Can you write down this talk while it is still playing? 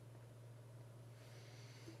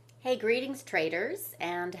Hey, greetings traders,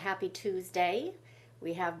 and happy Tuesday.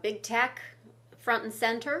 We have big tech front and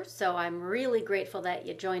center, so I'm really grateful that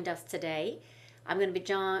you joined us today. I'm going to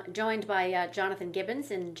be joined by Jonathan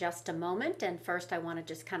Gibbons in just a moment, and first I want to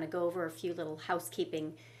just kind of go over a few little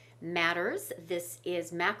housekeeping matters. This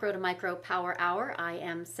is Macro to Micro Power Hour. I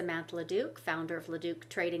am Samantha LeDuc, founder of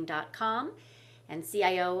LeDucTrading.com and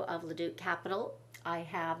CIO of LeDuc Capital. I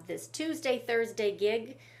have this Tuesday-Thursday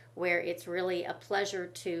gig where it's really a pleasure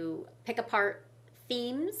to pick apart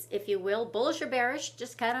themes, if you will, bullish or bearish,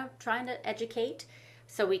 just kind of trying to educate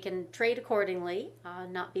so we can trade accordingly,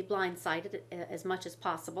 not be blindsided as much as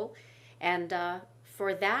possible. And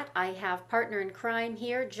for that, I have partner in crime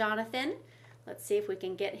here, Jonathan. Let's see if we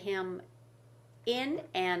can get him in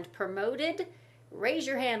and promoted. Raise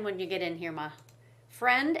your hand when you get in here, my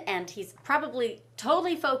friend. And he's probably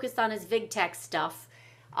totally focused on his VigTech stuff.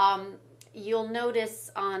 You'll notice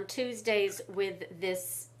on Tuesdays with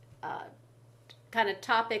this kind of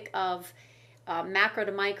topic of macro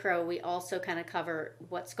to micro, we also kind of cover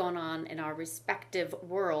what's going on in our respective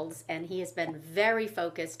worlds. And he has been very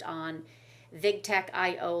focused on VigTech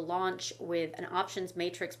IO launch with an options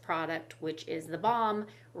matrix product, which is the bomb,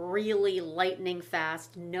 really lightning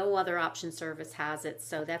fast. No other option service has it.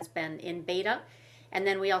 So that's been in beta. And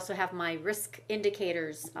then we also have my risk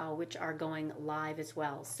indicators, which are going live as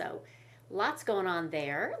well. So lots going on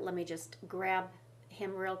there. Let me just grab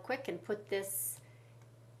him real quick and put this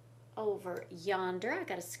over yonder. I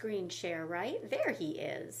got a screen share, right? There he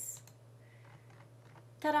is.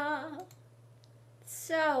 Ta-da!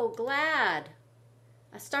 So glad.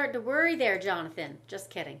 I started to worry there, Jonathan. Just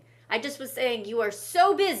kidding. I just was saying you are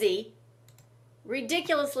so busy,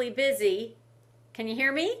 ridiculously busy. Can you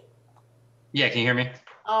hear me? Yeah, can you hear me?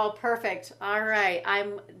 Oh, perfect. All right.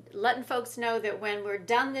 I'm letting folks know that when we're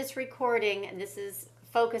done this recording, and this is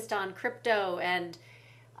focused on crypto and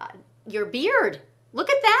uh, your beard. Look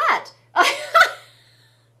at that.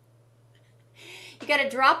 You got to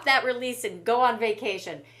drop that release and go on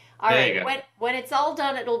vacation. All There right. you go. When it's all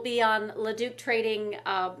done, it'll be on Leduc Trading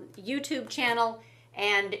YouTube channel,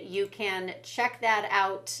 and you can check that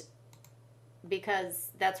out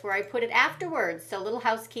because that's where I put it afterwards. So, little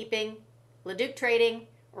housekeeping, Leduc Trading,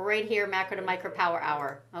 right here, Macro to Micro Power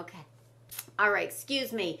Hour. Okay. All right.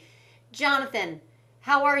 Excuse me. Jonathan,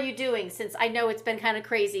 how are you doing since I know it's been kind of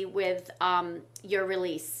crazy with your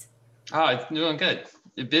release? Oh, it's doing good.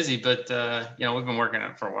 Busy, but we've been working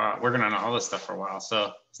on it for a while, working on all this stuff for a while.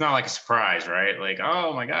 So it's not like a surprise, right? Like,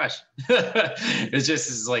 oh my gosh.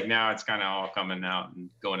 It's like now it's kind of all coming out and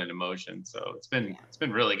going into motion. So Yeah. it's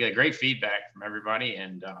been really good. Great feedback from everybody,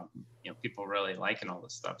 and people really liking all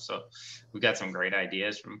this stuff. So we've got some great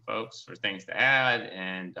ideas from folks for things to add,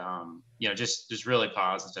 and just really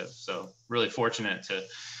positive. So really fortunate to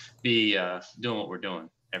be doing what we're doing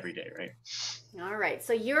every day, right? All right.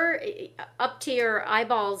 So you're up to your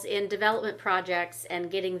eyeballs in development projects and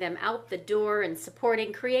getting them out the door and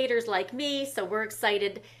supporting creators like me. So we're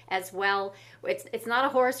excited as well. It's not a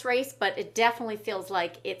horse race, but it definitely feels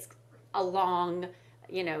like it's a long,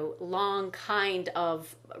 long kind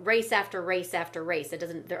of race after race after race.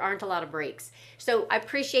 There aren't a lot of breaks. So I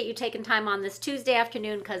appreciate you taking time on this Tuesday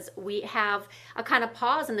afternoon because we have a kind of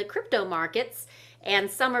pause in the crypto markets,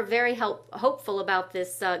 and some are very hopeful about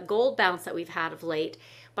this gold bounce that we've had of late.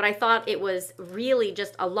 But I thought it was really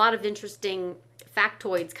just a lot of interesting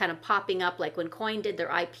factoids kind of popping up, like when Coin did their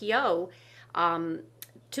IPO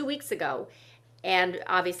 2 weeks ago. And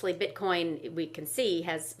obviously, Bitcoin, we can see,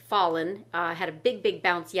 has fallen, had a big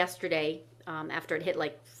bounce yesterday after it hit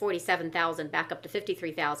like 47,000 back up to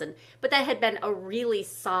 53,000. But that had been a really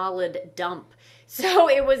solid dump. So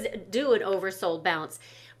it was due an oversold bounce.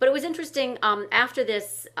 But it was interesting after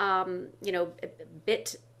this,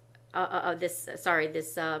 bit,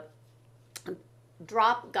 this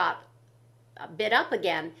drop got bid up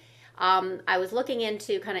again. I was looking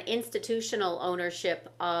into kind of institutional ownership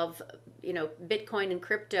of, Bitcoin and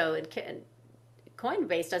crypto, and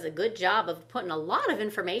Coinbase does a good job of putting a lot of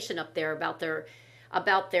information up there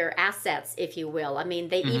about their assets, if you will. I mean,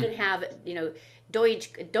 they Mm-hmm. even have,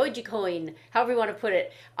 Dogecoin, however you want to put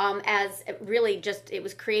it, as really just it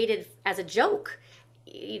was created as a joke,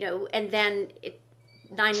 and then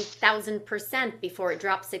 9,000% before it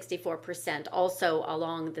dropped 64%. Also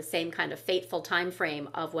along the same kind of fateful time frame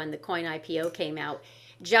of when the coin IPO came out,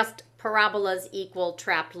 just parabolas equal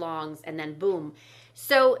trapped longs, and then boom.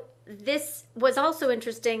 So this was also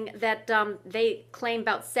interesting that they claim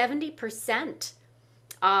about 70%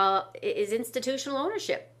 is institutional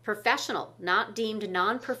ownership, professional, not deemed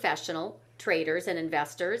non-professional traders and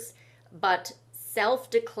investors, but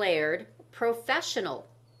self-declared professional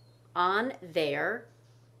on their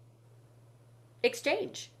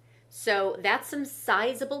exchange. So that's some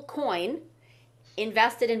sizable coin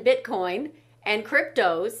invested in Bitcoin and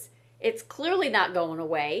cryptos. It's clearly not going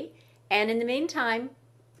away. And in the meantime,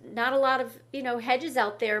 not a lot of, hedges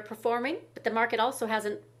out there performing, but the market also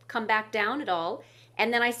hasn't come back down at all.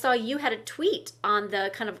 And then I saw you had a tweet on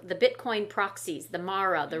the kind of the Bitcoin proxies, the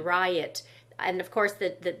Mara, the Riot, and of course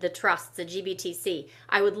the trusts, the GBTC.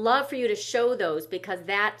 I would love for you to show those because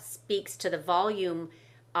that speaks to the volume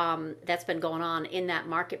that's been going on in that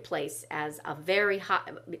marketplace as a very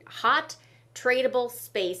hot tradable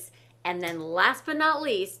space. And then last but not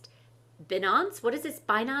least, Binance. What is this?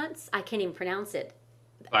 Binance? I can't even pronounce it.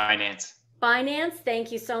 Binance. Binance,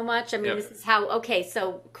 thank you so much. I mean, Yep. this is how, okay,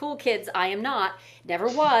 so cool kids, I am not, never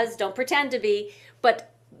was, don't pretend to be.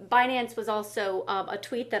 But Binance was also a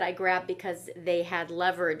tweet that I grabbed because they had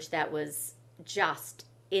leverage that was just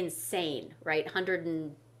insane, right? 100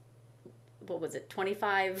 and, what was it,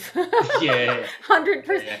 25? Yeah.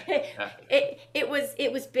 100%. Yeah. It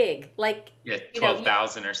was big. Like, Yeah. you know,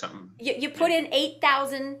 12,000 or something. you put in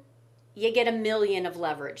 8,000, you get 1 million of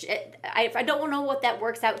leverage. I don't know what that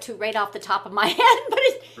works out to right off the top of my head, but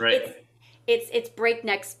Right. it's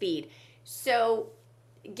breakneck speed. So,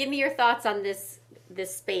 give me your thoughts on this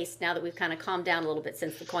space now that we've kind of calmed down a little bit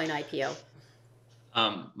since the coin IPO.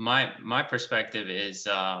 My perspective is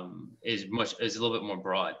a little bit more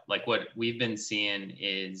broad. Like what we've been seeing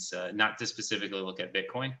is not to specifically look at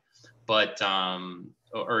Bitcoin, but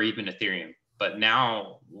or even Ethereum. But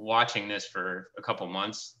now watching this for a couple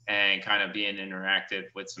months and kind of being interactive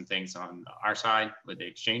with some things on our side with the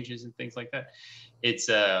exchanges and things like that, it's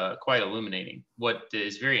quite illuminating. What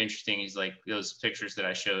is very interesting is like those pictures that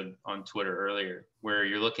I showed on Twitter earlier, where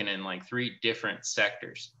you're looking in like 3 different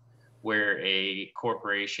sectors where a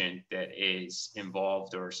corporation that is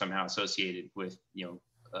involved or somehow associated with,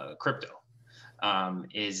 crypto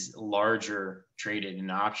is larger traded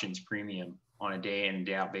in options premium on a day in and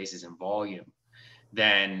day out basis in volume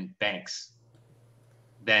than banks,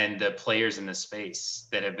 than the players in the space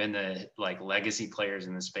that have been the like legacy players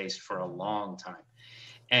in the space for a long time.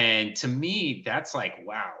 And to me, that's like,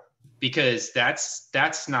 wow, because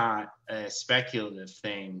that's not a speculative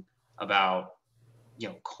thing about,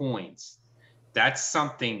 coins. That's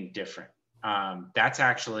something different. That's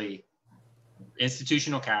actually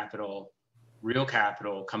institutional capital, real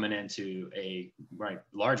capital coming into a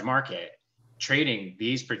large market, trading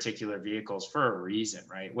these particular vehicles for a reason,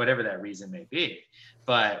 right? Whatever that reason may be.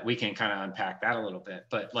 But we can kind of unpack that a little bit.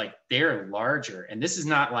 But like they're larger. And this is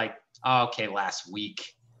not like, oh, okay, last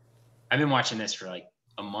week. I've been watching this for like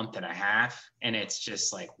a month and a half. And it's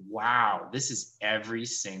just like, wow, this is every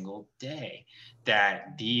single day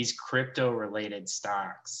that these crypto related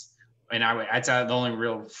stocks, and that's the only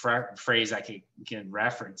real phrase I can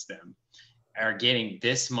reference them, are getting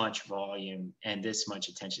this much volume and this much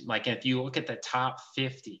attention. Like if you look at the top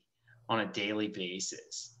 50 on a daily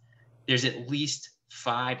basis, there's at least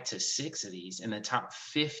 5 to 6 of these in the top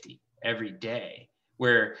 50 every day,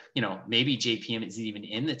 where, maybe JPM isn't even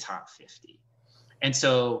in the top 50. And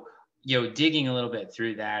so, digging a little bit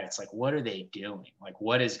through that, it's like, what are they doing? Like,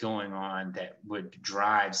 what is going on that would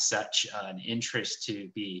drive such an interest to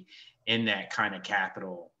be in that kind of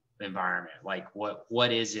capital environment? Like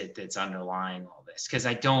what is it that's underlying all this? Because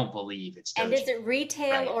I don't believe it's Doge. And is it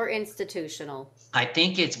retail right? or institutional? I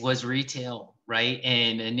think it was retail, right?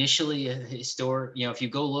 And initially a historic, if you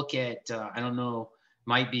go look at, I don't know,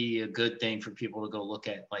 might be a good thing for people to go look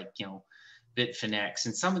at, like, Bitfinex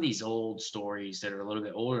and some of these old stories that are a little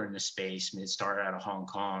bit older in the space. I mean, it started out of Hong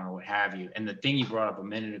Kong or what have you. And the thing you brought up a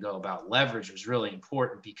minute ago about leverage was really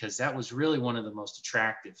important, because that was really one of the most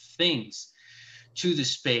attractive things to the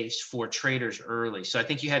space for traders early. So I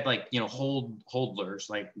think you had like, holders,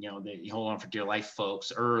 like, the hold on for dear life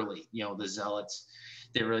folks early, the zealots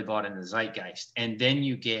that really bought into the zeitgeist. And then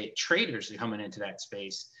you get traders that coming into that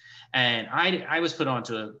space. And I was put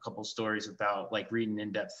onto a couple stories about like reading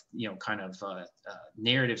in-depth,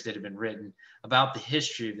 narratives that have been written about the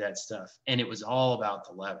history of that stuff. And it was all about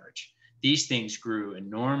the leverage. These things grew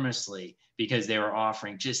enormously because they were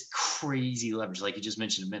offering just crazy leverage, like you just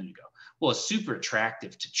mentioned a minute ago. Well, it's super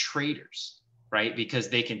attractive to traders, right? Because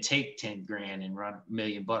they can take 10 grand and run $1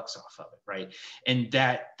 million off of it, right? And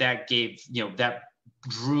that gave, that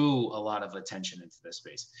drew a lot of attention into this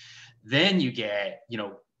space. Then you get,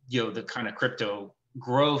 the kind of crypto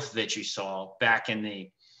growth that you saw back in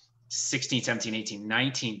the 16, 17, 18,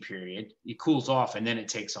 19 period. It cools off and then it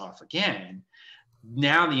takes off again.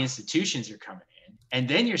 Now the institutions are coming in, and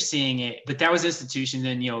then you're seeing it, but that was institution.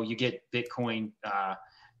 Then, you get Bitcoin,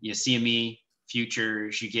 CME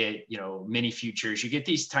futures, you get, mini futures, you get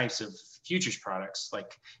these types of futures products,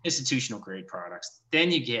 like institutional grade products. Then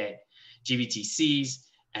you get GBTCs,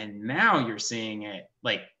 and now you're seeing it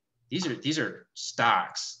like these are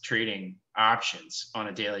stocks trading options on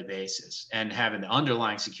a daily basis and having the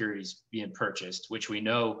underlying securities being purchased, which we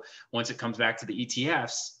know once it comes back to the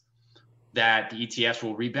ETFs, that the ETFs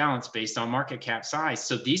will rebalance based on market cap size.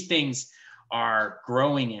 So these things are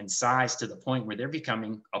growing in size to the point where they're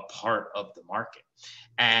becoming a part of the market.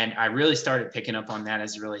 And I really started picking up on that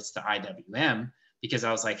as it relates to IWM, because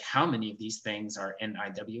I was like, how many of these things are in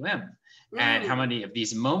IWM? And how many of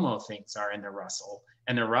these Momo things are in the Russell?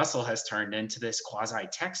 And the Russell has turned into this quasi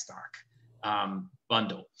tech stock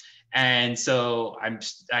bundle. And so I'm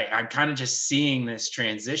kind of just seeing this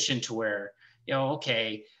transition to where,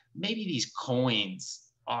 okay, maybe these coins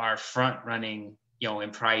are front running,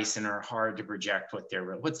 in price and are hard to project what they're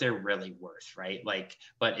really worth, right? Like,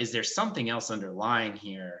 but is there something else underlying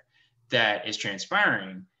here that is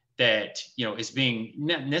transpiring that, is being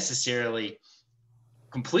not necessarily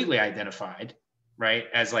completely identified, right?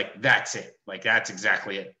 As like, that's it, like, that's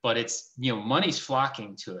exactly it. But it's, money's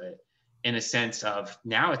flocking to it in a sense of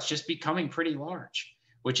now it's just becoming pretty large,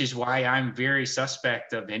 which is why I'm very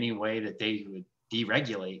suspect of any way that they would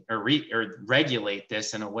deregulate or regulate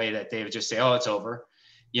this in a way that they would just say, oh, it's over,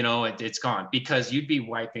 it's gone, because you'd be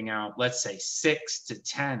wiping out, let's say 6 to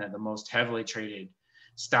 10 of the most heavily traded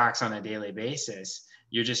stocks on a daily basis.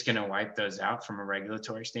 You're just going to wipe those out from a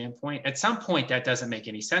regulatory standpoint. At some point, that doesn't make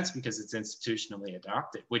any sense because it's institutionally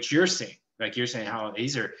adopted, which you're seeing. Like you're saying, how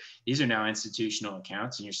these are now institutional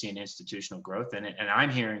accounts, and you're seeing institutional growth in it. And I'm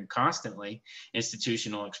hearing constantly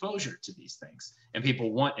institutional exposure to these things, and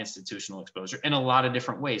people want institutional exposure in a lot of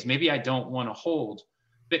different ways. Maybe I don't want to hold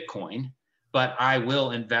Bitcoin, but I will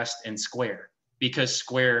invest in Square because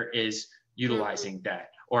Square is utilizing that,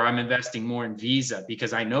 or I'm investing more in Visa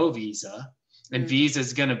because I know Visa. And Visa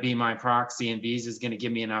is going to be my proxy, and Visa is going to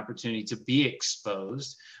give me an opportunity to be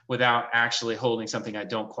exposed without actually holding something I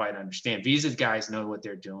don't quite understand. Visa guys know what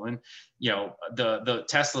they're doing. The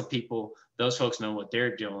Tesla people, those folks know what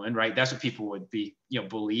they're doing, right? That's what people would be,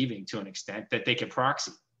 believing to an extent that they can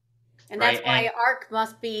proxy. And that's why ARK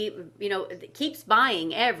must be, it keeps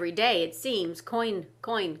buying every day, it seems, coin.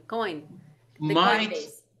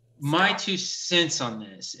 My 2 cents on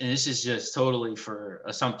this, and this is just totally for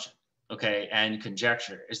assumption, okay, and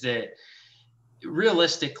conjecture, is that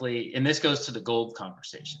realistically, and this goes to the gold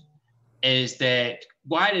conversation, is that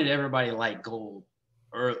why did everybody like gold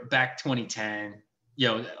or back 2010,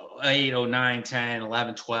 8, 9, 10,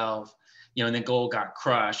 11, 12, and then gold got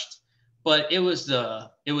crushed. But it was the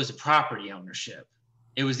property ownership.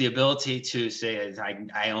 It was the ability to say,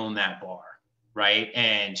 I own that bar, right?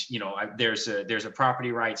 And there's a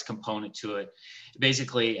property rights component to it,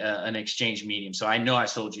 basically an exchange medium. So I know I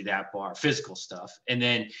sold you that bar, physical stuff, and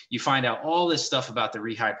then you find out all this stuff about the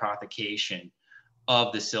rehypothecation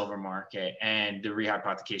of the silver market and the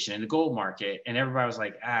rehypothecation in the gold market, and everybody was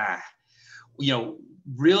like,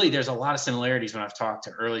 really, there's a lot of similarities when I've talked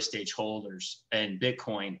to early stage holders in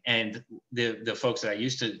Bitcoin and the folks that I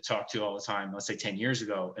used to talk to all the time, let's say 10 years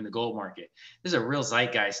ago in the gold market. There's a real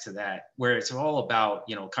zeitgeist to that, where it's all about,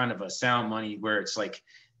 kind of a sound money, where it's like,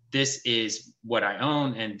 this is what I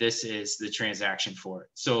own and this is the transaction for it.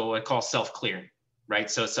 So I call self-clearing, right?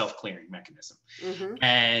 So self-clearing mechanism.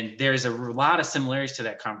 And there's a lot of similarities to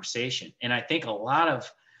that conversation. And I think a lot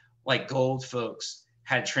of like gold folks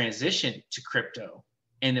had transitioned to crypto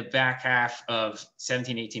in the back half of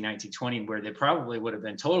 17, 18, 19, 20, where they probably would have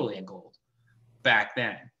been totally in gold back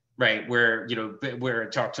then, right? Where I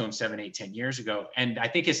talked to them 7, 8, 10 years ago. And I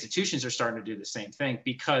think institutions are starting to do the same thing,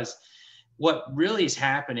 because what really is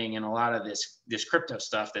happening in a lot of this crypto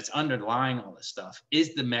stuff that's underlying all this stuff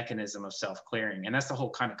is the mechanism of self-clearing. And that's the whole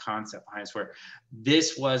kind of concept behind it, where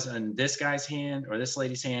this was in this guy's hand or this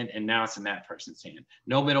lady's hand, and now it's in that person's hand.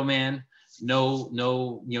 No middleman, no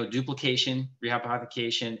duplication,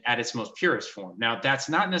 rehypothecation at its most purest form. Now, that's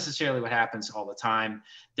not necessarily what happens all the time.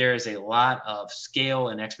 There is a lot of scale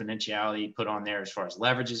and exponentiality put on there as far as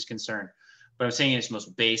leverage is concerned. But I'm saying in its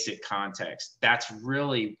most basic context, that's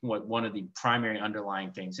really what one of the primary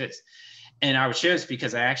underlying things is. And I would share this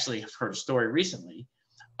because I actually have heard a story recently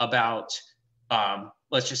about,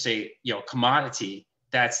 let's just say, commodity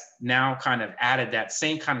that's now kind of added that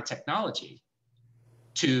same kind of technology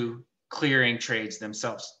to clearing trades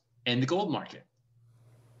themselves in the gold market,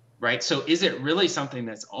 right? So is it really something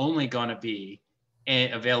that's only going to be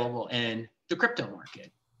available in the crypto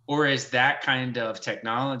market? Or is that kind of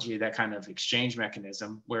technology, that kind of exchange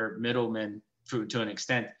mechanism where middlemen, to an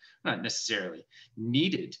extent, not necessarily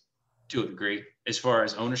needed to a degree, as far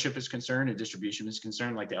as ownership is concerned and distribution is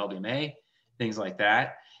concerned, like the LBMA, things like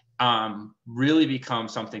that, really become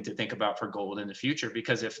something to think about for gold in the future.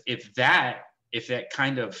 Because if that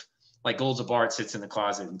kind of, like gold's a bar, it sits in the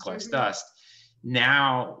closet and collects dust,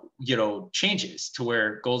 now, changes to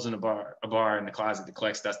where gold's in a bar in the closet that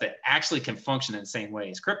collects dust, that actually can function in the same way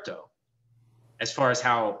as crypto, as far as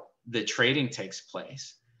how the trading takes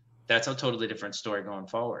place. That's a totally different story going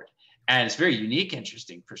forward. And it's very unique,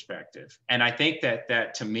 interesting perspective. And I think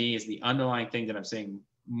that to me is the underlying thing that I'm saying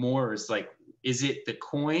more is like, is it the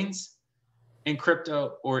coins in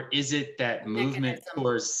crypto, or is it that movement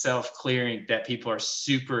towards self-clearing that people are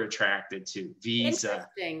super attracted to? Visa,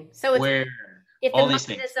 interesting. So where if all the these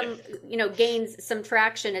things, gains some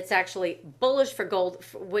traction, it's actually bullish for gold,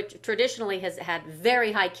 which traditionally has had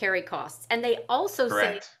very high carry costs. And they also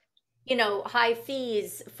correct. say, high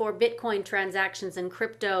fees for Bitcoin transactions, and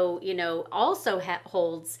crypto, also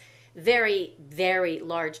holds very, very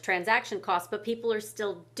large transaction costs, but people are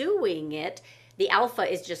still doing it. The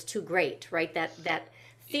alpha is just too great, right? That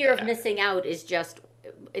fear of missing out is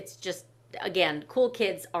it's just, again, cool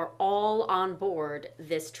kids are all on board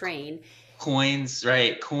this train. Coins,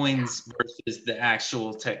 right? Coins versus the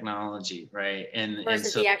actual technology, right? And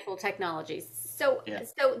so The actual technologies. So yeah.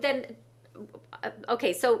 so then,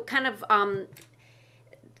 okay, so kind of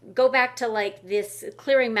go back to like this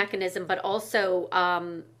clearing mechanism, but also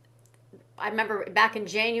I remember back in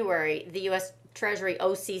January, the U.S. Treasury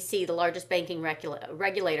OCC, the largest banking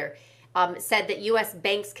regulator, said that U.S.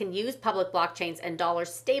 banks can use public blockchains and dollar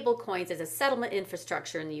stable coins as a settlement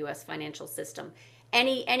infrastructure in the U.S. financial system.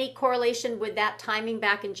 Any correlation with that timing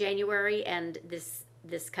back in January and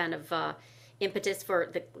this kind of impetus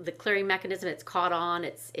for the clearing mechanism? It's caught on.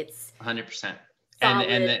 It's 100%. Solid,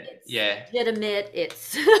 it's legitimate.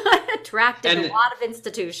 It's attracted a lot of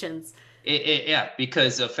institutions.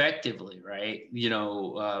 Because effectively, right?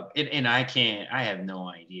 And I have no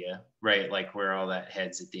idea, right? Like where all that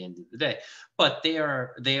heads at the end of the day, but they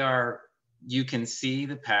are, you can see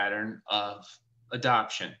the pattern of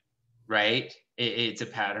adoption, right? It's a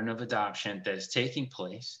pattern of adoption that is taking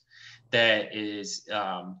place. That is,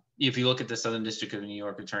 if you look at the Southern District of New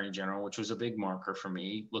York Attorney General, which was a big marker for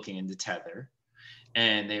me looking into Tether,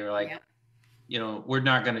 and they were like, we're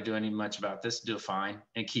not going to do any much about this, do fine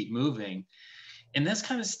and keep moving. And this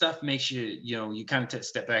kind of stuff makes you, you kind of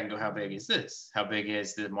step back and go, how big is this? How big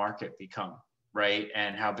is the market become, right?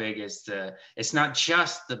 And how big is it's not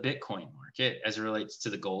just the Bitcoin market as it relates to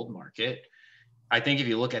the gold market. I think if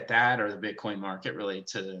you look at that, or the Bitcoin market related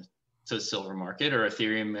to the silver market, or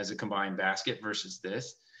Ethereum as a combined basket versus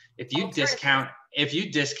this, if you discount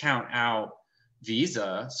out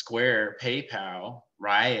Visa, Square, PayPal,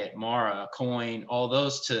 Riot, Mara, Coin, all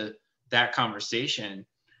those to that conversation,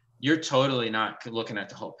 you're totally not looking at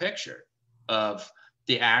the whole picture of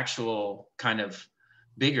the actual kind of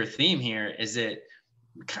bigger theme here. Is it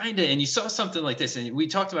kind of, and you saw something like this, and we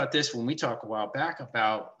talked about this when we talked a while back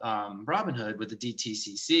about Robinhood with the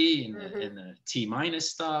DTCC and the T-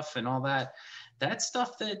 stuff and all that. That's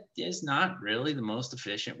stuff that is not really the most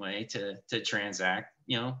efficient way to transact,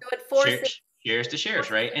 so it forces shares to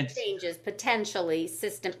shares, right? And changes potentially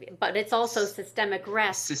system, but it's also systemic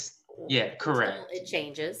risk. Correct. It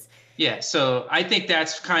changes. Yeah, so I think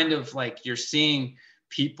that's kind of like you're seeing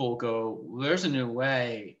people go, there's a new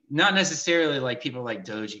way, not necessarily like people like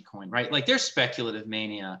Dogecoin, right? Like there's speculative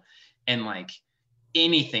mania and like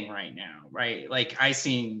anything right now, right? Like I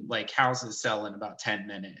seen like houses sell in about 10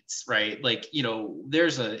 minutes, right? Like,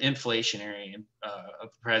 there's an inflationary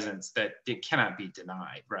presence that it cannot be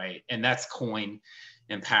denied, right? And that's coin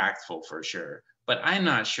impactful for sure. But I'm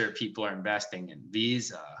not sure people are investing in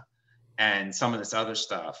Visa and some of this other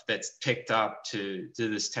stuff that's picked up to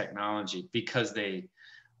this technology because they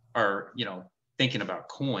are, thinking about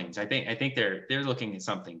coins. I think they're looking at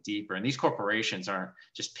something deeper, and these corporations aren't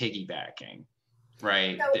just piggybacking.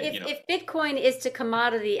 Right. So if Bitcoin is to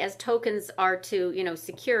commodity as tokens are to,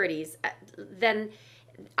 securities, then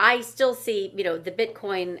I still see, the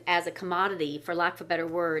Bitcoin as a commodity, for lack of a better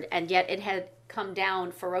word, and yet it had come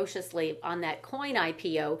down ferociously on that coin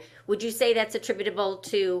IPO. Would you say that's attributable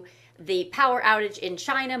to the power outage in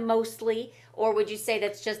China mostly, or would you say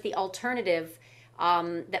that's just the alternative,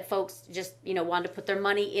 that folks just, want to put their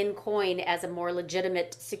money in coin as a more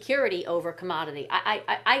legitimate security over commodity?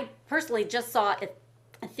 I personally just saw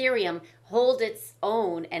Ethereum hold its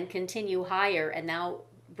own and continue higher, and now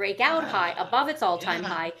break out high above its all-time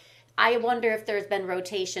high. I wonder if there's been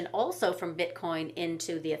rotation also from Bitcoin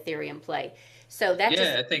into the Ethereum play. So that's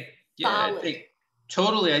I think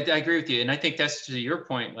totally. I agree with you, and I think that's to your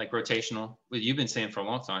point, like rotational. What you've been saying for a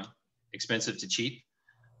long time, expensive to cheap.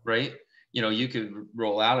 right? You could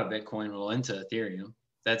roll out of Bitcoin, roll into Ethereum.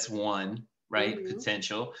 That's one, right? Hmm.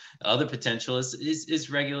 Potential. The other potential is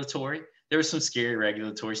regulatory. There was some scary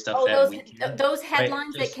regulatory stuff Oh, that weekend, those right?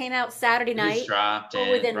 headlines that came out Saturday It just night dropped were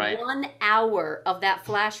in, within right? 1 hour of that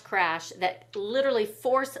flash crash that literally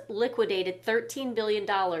force liquidated $13 billion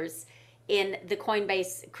in the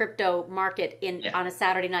Coinbase crypto market in Yeah. on a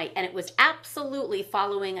Saturday night, and it was absolutely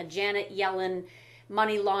following a Janet Yellen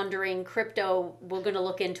money laundering crypto. We're going to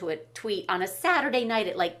look into it tweet on a Saturday night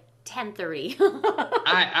at like 10:30.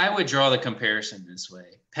 I would draw the comparison this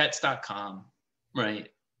way. Pets.com, right?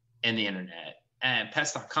 And the internet. And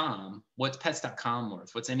pets.com, what's pets.com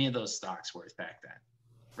worth? What's any of those stocks worth back then?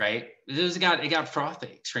 Right? It got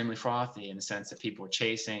frothy, extremely frothy in the sense that people were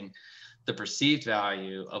chasing the perceived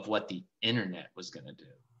value of what the internet was going to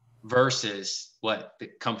do versus what the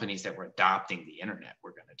companies that were adopting the internet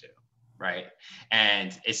were going to do. Right.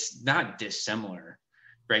 And it's not dissimilar,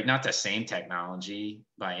 right? Not the same technology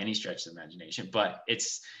by any stretch of the imagination, but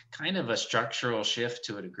it's kind of a structural shift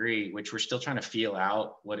to a degree, which we're still trying to feel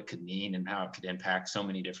out what it could mean and how it could impact so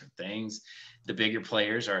many different things. The bigger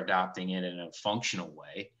players are adopting it in a functional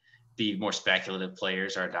way. The more speculative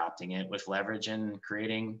players are adopting it with leverage and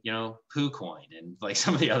creating, PooCoin and like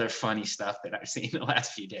some of the other funny stuff that I've seen in the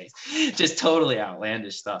last few days, just totally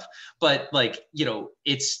outlandish stuff. But like,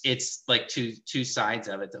 it's like two sides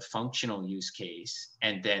of it: the functional use case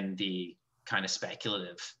and then the kind of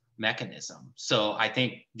speculative mechanism. So I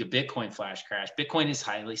think the Bitcoin flash crash, Bitcoin is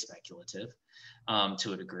highly speculative.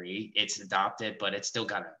 To a degree, it's adopted, but it's still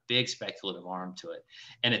got a big speculative arm to it.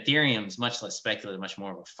 And Ethereum is much less speculative, much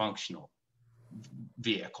more of a functional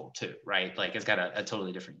vehicle too, right? Like it's got a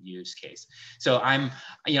totally different use case. So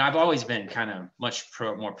I've always been kind of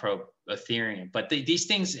more pro Ethereum, but these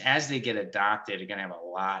things, as they get adopted, are going to have a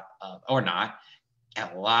lot of, or not,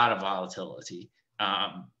 a lot of volatility,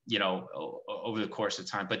 over the course of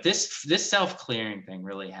time. But this self-clearing thing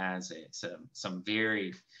really has some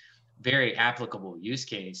very, very applicable use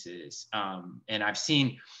cases. And I've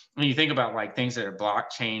seen, when you think about like things that are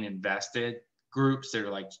blockchain invested groups that are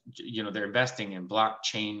like, they're investing in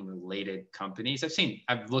blockchain related companies.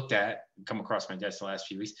 I've come across my desk the last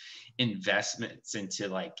few weeks, investments into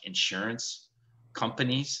like insurance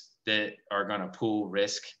companies that are going to pool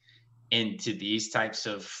risk into these types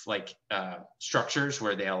of like structures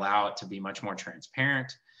where they allow it to be much more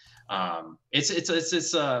transparent.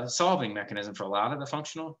 It's a solving mechanism for a lot of the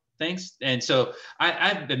functional things. And so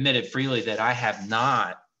I've admitted freely that I have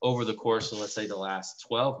not, over the course of, let's say, the last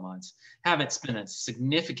 12 months, haven't spent a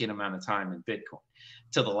significant amount of time in Bitcoin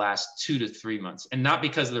till the last 2 to 3 months. And not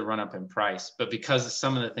because of the run up in price, but because of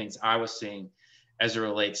some of the things I was seeing as it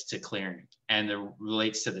relates to clearing and it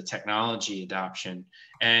relates to the technology adoption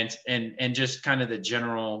and just kind of the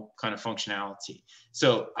general kind of functionality.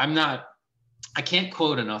 So I can't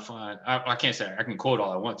quote enough on, I can't say I can quote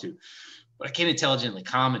all I want to, but I can't intelligently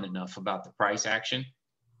comment enough about the price action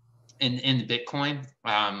in Bitcoin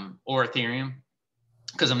or Ethereum,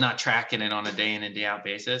 because I'm not tracking it on a day in and day out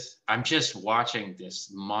basis. I'm just watching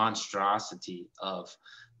this monstrosity of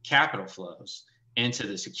capital flows into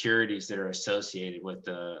the securities that are associated with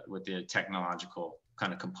the technological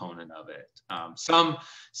kind of component of it.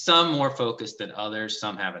 Some more focused than others.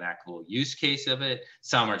 Some have an actual use case of it.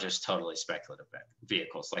 Some are just totally speculative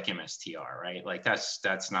vehicles, like MSTR, right? Like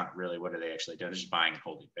that's not really, what are they actually doing? They're just buying and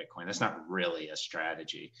holding Bitcoin. That's not really a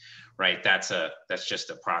strategy, right? That's just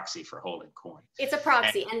a proxy for holding coin. It's a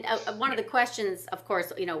proxy. And one of the questions, of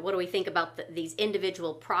course, what do we think about these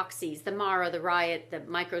individual proxies? The Mara, the Riot, the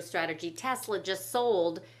MicroStrategy. Tesla just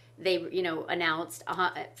sold, they announced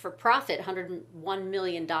for profit $101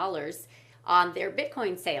 million on their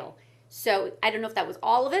Bitcoin sale. So I don't know if that was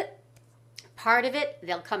all of it, part of it.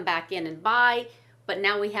 They'll come back in and buy. But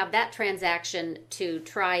now we have that transaction to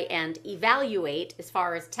try and evaluate as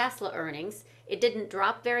far as Tesla earnings. It didn't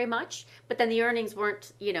drop very much, but then the earnings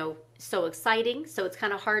weren't, so exciting. So it's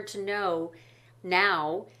kind of hard to know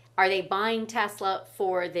now. Are they buying Tesla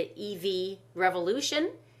for the EV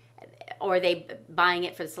revolution? Or are they buying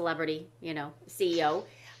it for the celebrity, CEO?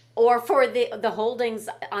 Or for the holdings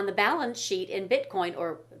on the balance sheet in Bitcoin,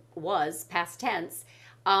 or was past tense.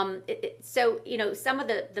 So, some of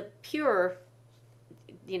the pure,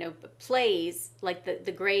 plays like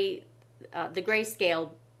the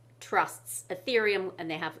grayscale trusts, Ethereum, and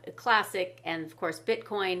they have Classic, and of course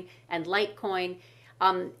Bitcoin and Litecoin.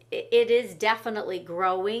 It is definitely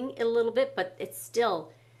growing a little bit, but it's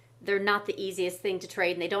still, they're not the easiest thing to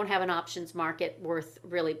trade, and they don't have an options market worth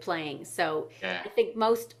really playing. So Yeah. I think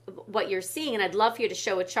most what you're seeing, and I'd love for you to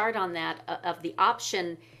show a chart on that of the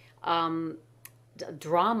option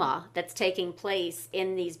drama that's taking place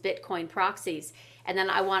in these Bitcoin proxies. And then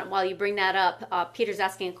I want, while you bring that up, Peter's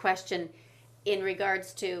asking a question in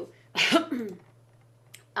regards to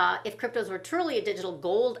if cryptos were truly a digital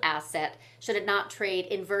gold asset, should it not trade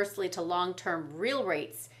inversely to long-term real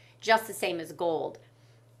rates, just the same as gold?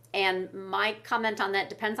 And my comment on that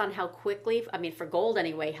depends on how quickly, I mean, for gold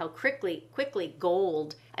anyway, how quickly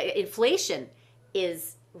gold, inflation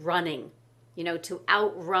is running, to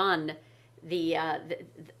outrun the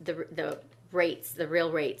rates, the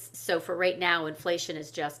real rates. So for right now, inflation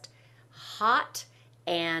is just hot,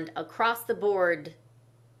 and across the board,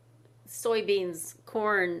 soybeans,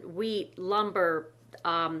 corn, wheat, lumber,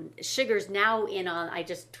 sugar's now in on, I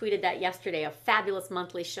just tweeted that yesterday, a fabulous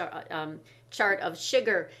monthly chart of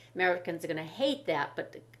sugar. Americans are going to hate that,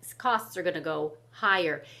 but the costs are going to go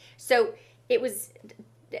higher. So it was,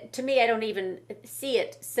 to me, I don't even see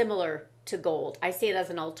it similar to gold. I see it as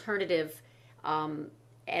an alternative,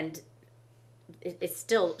 and it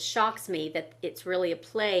still shocks me that it's really a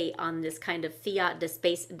play on this kind of fiat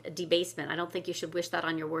debasement. I don't think you should wish that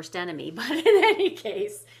on your worst enemy, but in any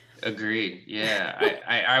case. Agreed. Yeah,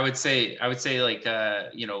 I would say like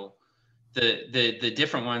the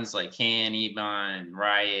different ones like CAN, EBON,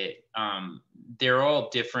 Riot, they're all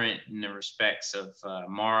different in the respects of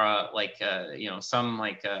Mara. Like some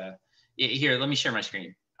like here. Let me share my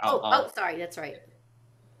screen. Sorry, that's right.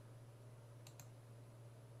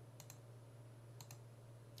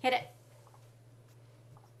 Hit it.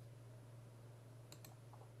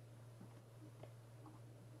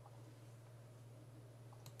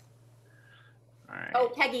 All right.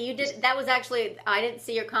 Oh, Peggy, you did. That was actually, I didn't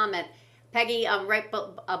see your comment. Peggy, right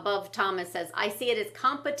above Thomas says, I see it as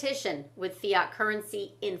competition with fiat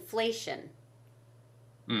currency inflation.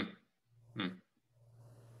 Got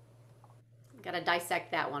to dissect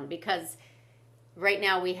that one, because right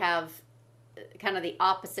now we have kind of the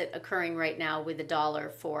opposite occurring right now with the dollar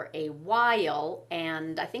for a while,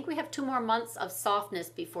 and I think we have 2 more months of softness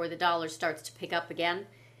before the dollar starts to pick up again,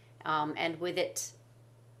 and with it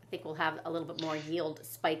I think we'll have a little bit more yield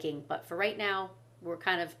spiking, but for right now we're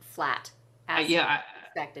kind of flat as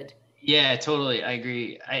expected. Yeah, totally, I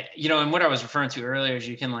agree. And what I was referring to earlier is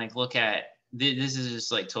you can like look at this is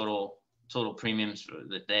just like total premiums for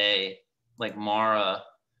the day, like Mara,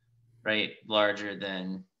 right, larger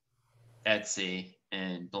than Etsy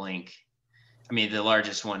and Blink. I mean, the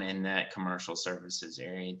largest one in that commercial services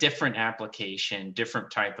area. Different application,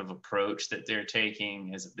 different type of approach that they're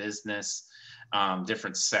taking as a business,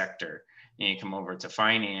 different sector. And you come over to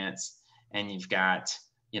finance and you've got,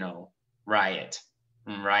 Riot.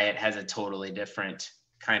 And Riot has a totally different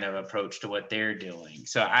kind of approach to what they're doing.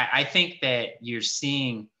 So I think that you're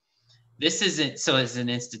seeing, this isn't, so as an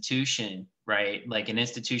institution, right? Like an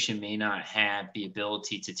institution may not have the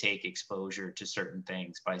ability to take exposure to certain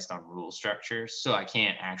things based on rule structures. So I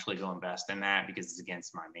can't actually go invest in that because it's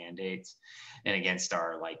against my mandates and against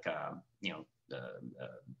our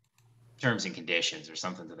terms and conditions or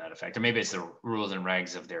something to that effect. Or maybe it's the rules and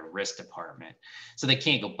regs of their risk department. So they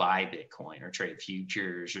can't go buy Bitcoin or trade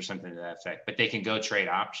futures or something to that effect, but they can go trade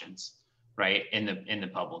options, right? In the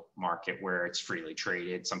public market where it's freely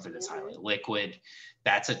traded, something that's highly liquid,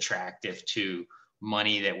 that's attractive to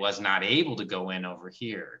money that was not able to go in over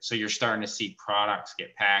here. So you're starting to see products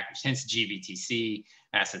get packaged. Hence GBTC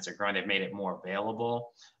assets are growing. They've made it more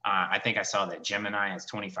available. I think I saw that Gemini has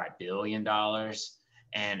 $25 billion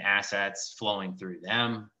and assets flowing through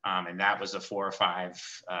them. And that was a 4 or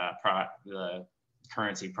 5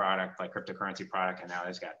 currency product, like cryptocurrency product. And now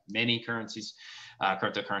there's got many currencies,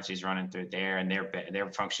 cryptocurrencies running through there, and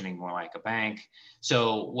they're functioning more like a bank.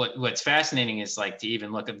 So what's fascinating is like to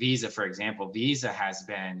even look at Visa, for example. Visa has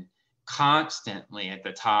been constantly at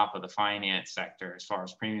the top of the finance sector as far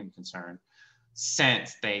as premium concerned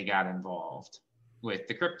since they got involved with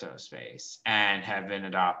the crypto space and have been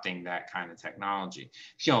adopting that kind of technology.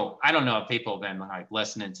 So I don't know if people have been like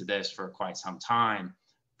listening to this for quite some time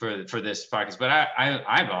for this podcast, but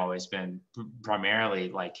I've always been primarily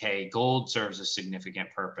like, hey, gold serves a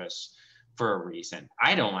significant purpose for a reason.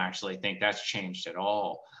 I don't actually think that's changed at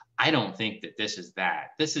all. I don't think that this is that.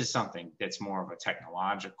 This is something that's more of a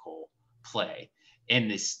technological play in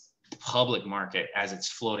this public market as it's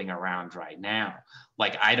floating around right now.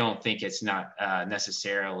 Like, I don't think it's not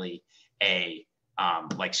necessarily a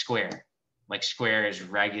like Square. Like Square is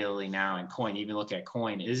regularly now in Coin. Even look at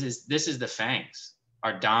Coin. This is the FANGs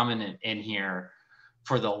are dominant in here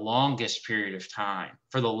for the longest period of time.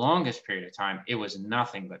 For the longest period of time, it was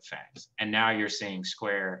nothing but FANGs. And now you're seeing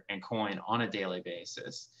Square and Coin on a daily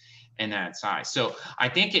basis in that size. So I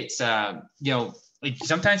think it's,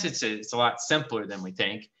 sometimes it's a lot simpler than we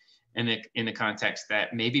think. in the context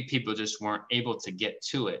that maybe people just weren't able to get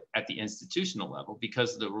to it at the institutional level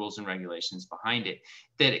because of the rules and regulations behind it,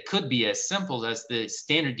 that it could be as simple as the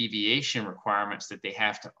standard deviation requirements that they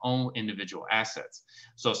have to own individual assets.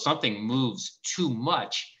 So if something moves too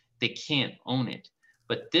much, they can't own it.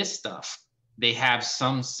 But this stuff, they have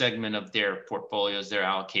some segment of their portfolios they're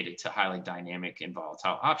allocated to highly dynamic and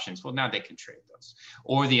volatile options. Well, now they can trade those.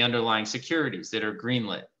 Or the underlying securities that are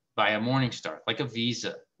greenlit by a Morningstar, like a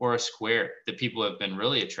Visa or a Square, that people have been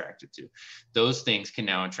really attracted to. Those things can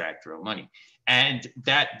now attract real money. And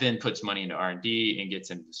that then puts money into R&D and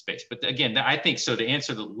gets into the space. But again, I think, so to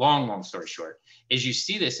answer the long story short, is you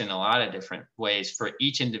see this in a lot of different ways for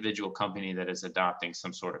each individual company that is adopting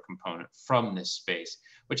some sort of component from this space,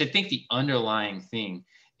 which I think the underlying thing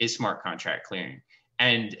is smart contract clearing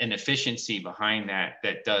and an efficiency behind that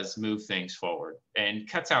that does move things forward and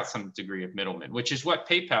cuts out some degree of middlemen, which is what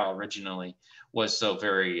PayPal originally was so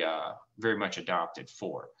very much adopted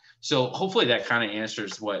for. So hopefully that kind of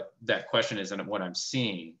answers what that question is and what I'm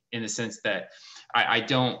seeing, in the sense that I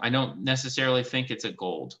don't necessarily think it's a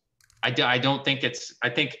gold. I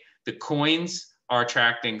think the coins are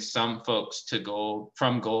attracting some folks to gold,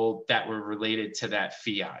 from gold, that were related to that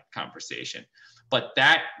fiat conversation. But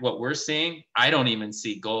what we're seeing, I don't even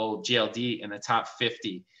see gold GLD in the top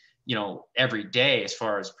 50, every day as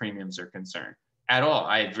far as premiums are concerned at all.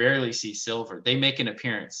 I rarely see silver. They make an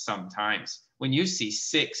appearance sometimes. When you see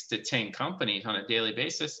 6 to 10 companies on a daily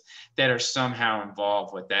basis that are somehow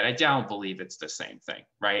involved with that, I don't believe it's the same thing,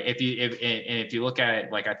 right? If you look at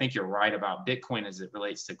it, like, I think you're right about Bitcoin as it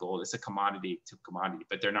relates to gold. It's a commodity to commodity,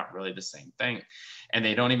 but they're not really the same thing, and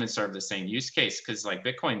they don't even serve the same use case, because like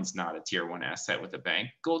Bitcoin's not a tier 1 asset with a bank.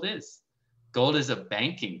 Gold is. Gold is a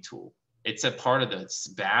banking tool. It's a part of the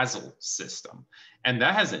Basel system, and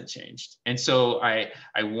that hasn't changed. And so I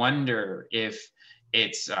wonder if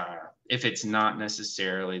it's not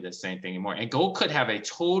necessarily the same thing anymore. And gold could have a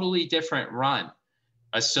totally different run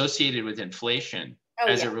associated with inflation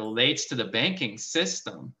it relates to the banking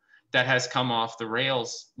system that has come off the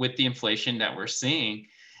rails with the inflation that we're seeing.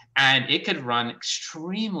 And it could run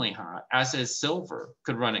extremely hot, as is silver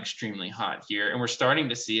could run extremely hot here. And we're starting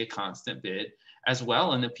to see a constant bid as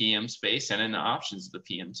well in the PM space and in the options of the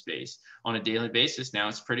PM space on a daily basis. Now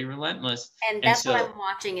it's pretty relentless. And that's what I'm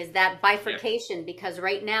watching, is that bifurcation, because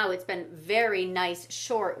right now it's been very nice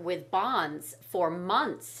short with bonds for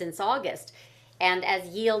months since August. And as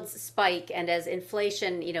yields spike and as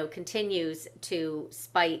inflation, continues to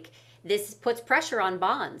spike, this puts pressure on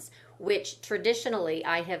bonds, which traditionally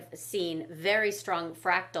I have seen very strong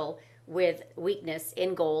fractal with weakness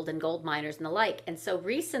in gold and gold miners and the like. And so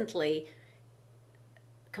recently,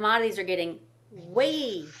 commodities are getting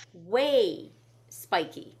way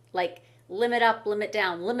spiky, like limit up, limit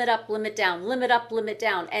down, limit up, limit down, limit up, limit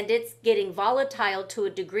down. And it's getting volatile to a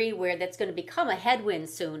degree where that's going to become a headwind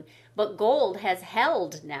soon. But gold has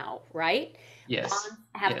held now, right? Yes. Bonds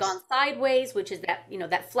have gone sideways, which is that,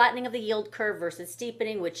 that flattening of the yield curve versus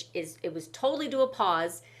steepening, it was totally to a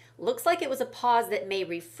pause. Looks like it was a pause that may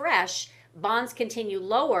refresh. Bonds continue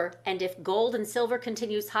lower. And if gold and silver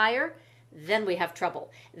continues higher, then we have trouble.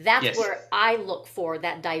 That's where I look for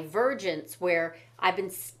that divergence, where I've been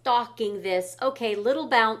stalking this. Okay, little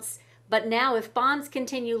bounce, but now if bonds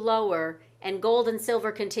continue lower and gold and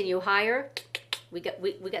silver continue higher, we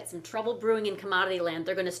got some trouble brewing in commodity land.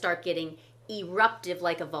 They're going to start getting eruptive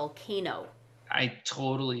like a volcano. I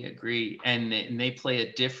totally agree. And they play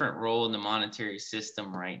a different role in the monetary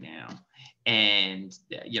system right now, and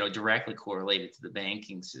directly correlated to the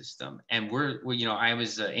banking system. And we're I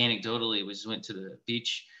was anecdotally went to the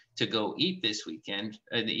beach to go eat this weekend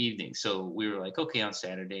in the evening. So we were like, okay, on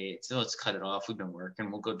Saturday, so let's cut it off. We've been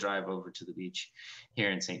working. We'll go drive over to the beach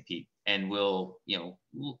here in St. Pete, and we'll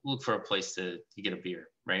look for a place to get a beer,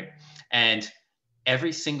 right? And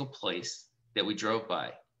every single place that we drove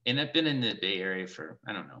by, and I've been in the Bay Area for,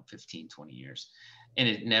 15, 20 years, and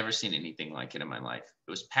had never seen anything like it in my life.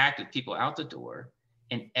 It was packed with people out the door,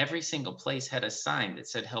 and every single place had a sign that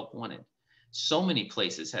said help wanted. So many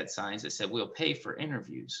places had signs that said we'll pay for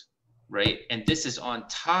interviews, right? And this is on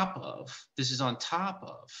top of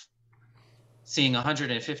seeing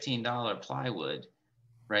 $115 plywood,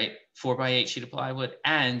 right? 4x8 sheet of plywood,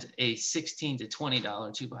 and a $16 to $20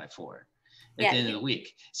 2x4 at the end of the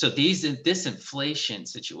week. So this inflation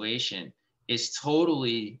situation is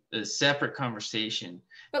totally a separate conversation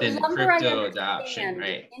than crypto adoption,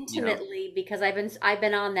 right? Intimately, because I've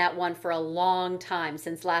been on that one for a long time,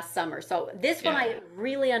 since last summer. So this one I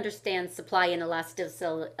really understand supply and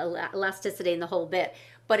elasticity and the whole bit.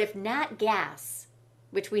 But if nat gas,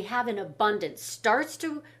 which we have in abundance, starts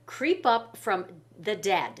to creep up from the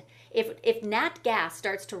dead, If nat gas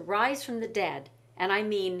starts to rise from the dead, and I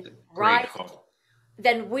mean Great rise, call.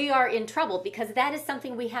 then we are in trouble because that is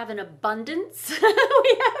something we have in abundance.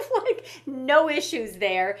 We have like no issues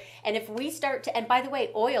there. And if we start to, and by the way,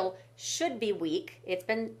 oil should be weak. It's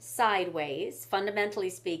been sideways, fundamentally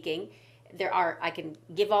speaking. I can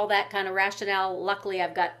give all that kind of rationale. Luckily,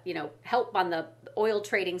 I've got, help on the oil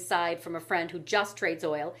trading side from a friend who just trades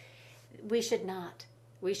oil. We should not.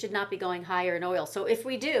 We should not be going higher in oil. So if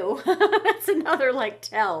we do, that's another like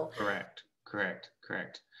tell. Correct. Correct.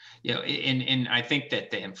 Correct. And I think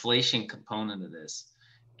that the inflation component of this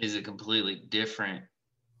is a completely different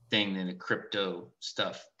thing than the crypto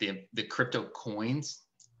stuff. The crypto coins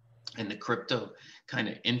and the crypto kind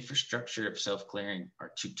of infrastructure of self-clearing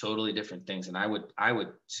are two totally different things. And I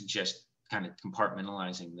would suggest kind of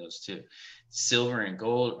compartmentalizing those two. Silver and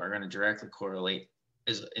gold are going to directly correlate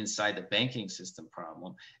is inside the banking system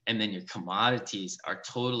problem. And then your commodities are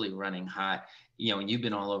totally running hot. And you've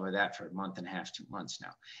been all over that for a month and a half, 2 months now.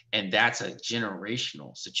 And that's a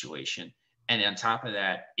generational situation. And on top of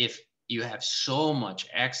that, if you have so much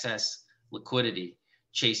excess liquidity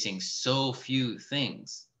chasing so few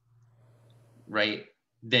things, right,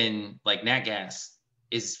 then like nat gas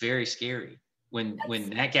is very scary. When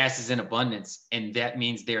nat gas is in abundance, and that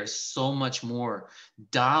means there's so much more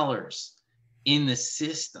dollars in the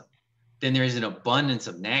system then there is an abundance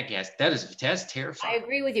of nat gas. That's terrifying. I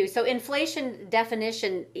agree with you. So inflation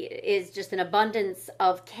definition is just an abundance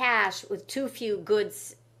of cash with too few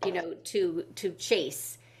goods, to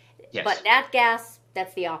chase. Yes. But nat gas,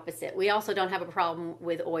 that's the opposite. We also don't have a problem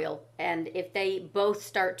with oil. And if they both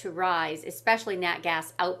start to rise, especially nat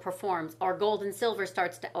gas outperforms, or gold and silver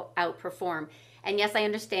starts to outperform. And yes, I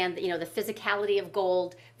understand that, the physicality of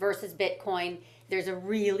gold versus Bitcoin, there's a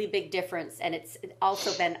really big difference. And it's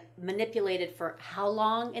also been manipulated for how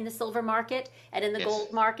long in the silver market and in the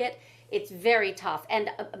gold market? It's very tough. And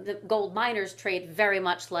the gold miners trade very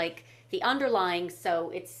much like the underlying. So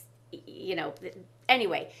it's,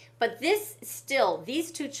 anyway. But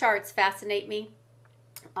these two charts fascinate me.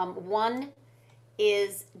 One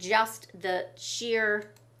is just the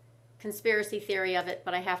sheer conspiracy theory of it,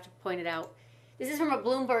 but I have to point it out. This is from a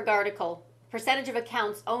Bloomberg article. Percentage of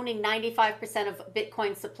accounts owning 95% of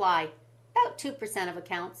Bitcoin supply. About 2% of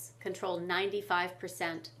accounts control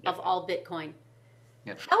 95% of all Bitcoin.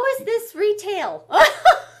 Yep. How is this retail?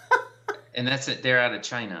 And that's it. They're out of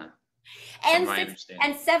China. And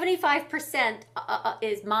 75%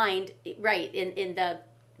 is mined right in the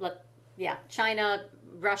China,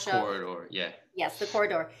 Russia corridor. Yeah. Yes, the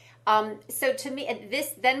corridor. So to me,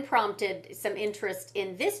 this then prompted some interest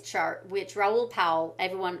in this chart, which Raoul Pal,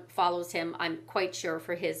 everyone follows him, I'm quite sure,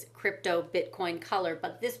 for his crypto Bitcoin color.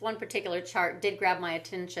 But this one particular chart did grab my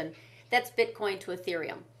attention. That's Bitcoin to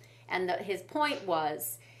Ethereum. And his point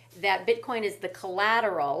was that Bitcoin is the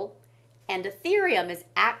collateral and Ethereum is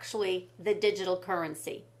actually the digital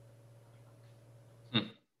currency.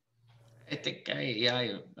 I think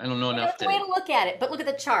I don't know enough to. Way to look at it, but look at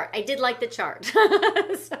the chart. I did like the chart.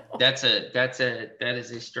 So. That's a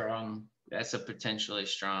potentially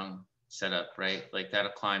strong setup, right? Like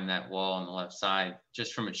that'll climb that wall on the left side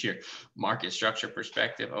just from a sheer market structure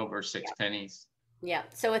perspective over 6 pennies. Yeah.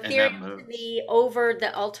 So Ethereum to be over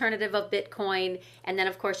the alternative of Bitcoin. And then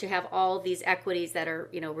of course you have all these equities that are,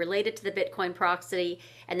 related to the Bitcoin proxy.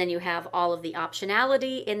 And then you have all of the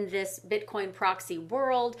optionality in this Bitcoin proxy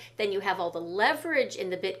world. Then you have all the leverage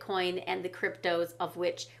in the Bitcoin and the cryptos, of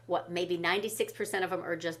which maybe 96% of them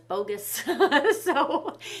are just bogus.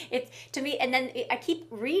 So it's to me, and then I keep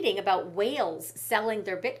reading about whales selling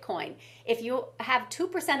their Bitcoin. If you have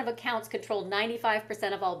 2% of accounts control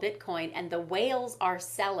 95% of all Bitcoin and the whales are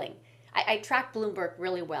selling. I track Bloomberg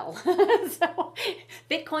really well. So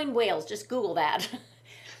Bitcoin whales, just Google that.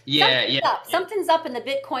 Something's up in the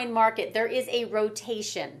Bitcoin market. There is a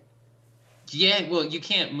rotation. Yeah, well, you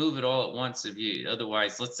can't move it all at once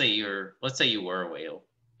otherwise, let's say you were a whale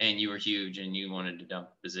and you were huge and you wanted to dump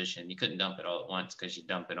a position. You couldn't dump it all at once because you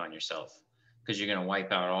dump it on yourself because you're going to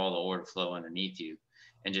wipe out all the order flow underneath you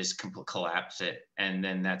and just collapse it. And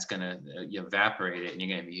then that's going to evaporate it and you're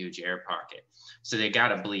going to have a huge air pocket. So they got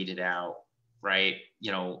to bleed it out, right?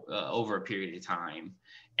 Over a period of time.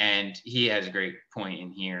 And he has a great point in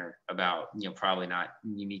here about, probably not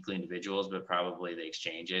uniquely individuals, but probably the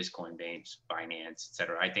exchanges, Coinbase, Binance, et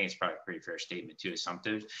cetera. I think it's probably a pretty fair statement to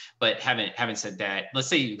assumptive. But having said that, let's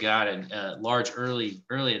say you got a large early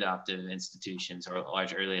adoptive institutions or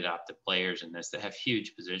large early adoptive players in this that have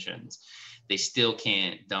huge positions. They still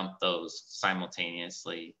can't dump those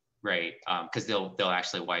simultaneously right? Because they'll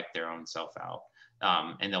actually wipe their own self out.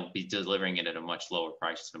 And they'll be delivering it at a much lower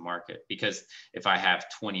price to the market. Because if I have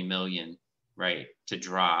 20 million, right, to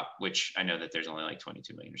drop, which I know that there's only like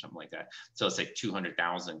 22 million or something like that. So it's like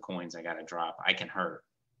 200,000 coins I got to drop. I can hurt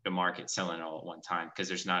the market selling it all at one time because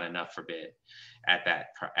there's not enough for bid at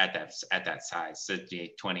that size. So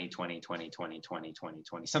the 20, 20, 20, 20, 20, 20,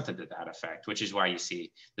 20, something to that effect, which is why you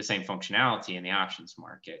see the same functionality in the options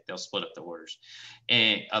market. They'll split up the orders,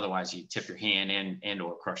 and otherwise you tip your hand and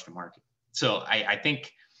or crush the market. So I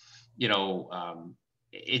think, you know,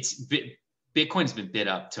 Bitcoin's been bid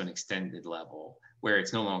up to an extended level where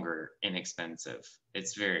it's no longer inexpensive.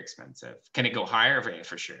 It's very expensive. Can it go higher?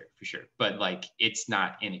 For sure. But like, it's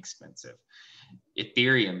not inexpensive.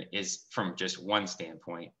 Ethereum is, from just one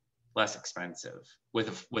standpoint, less expensive with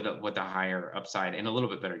a higher upside and a little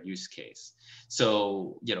bit better use case.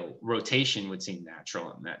 So, you know, rotation would seem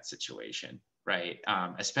natural in that situation, right?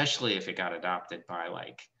 Especially if it got adopted by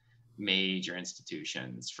like major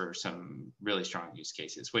institutions for some really strong use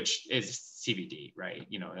cases, which is CBD, right?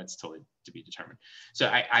 You know, that's totally to be determined. So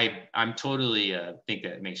I'm totally think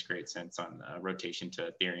that it makes great sense on rotation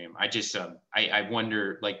to Ethereum. I just I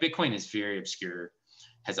wonder, like, Bitcoin is very obscure,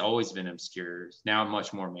 has always been obscure, now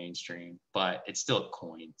much more mainstream, but it's still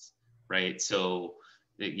coins, right? So,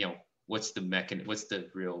 you know, what's the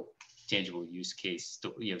real tangible use case?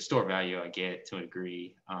 You know, store value, I get to a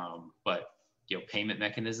degree, but you know, payment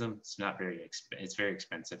mechanism, it's not very it's very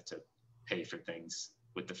expensive to pay for things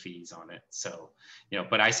with the fees on it. So, you know,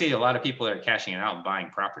 but I see a lot of people that are cashing it out and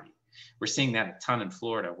buying property. We're seeing that a ton in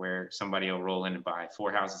Florida, where somebody will roll in and buy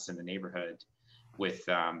 4 houses in the neighborhood with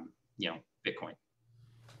you know, Bitcoin.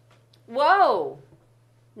 Whoa,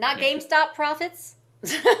 not Yeah. GameStop profits.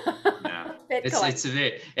 No, Bitcoin. it's a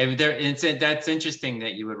bit, and that's interesting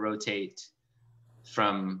that you would rotate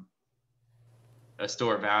from a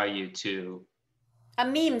store value to A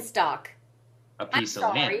meme stock. a piece of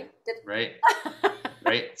land, right?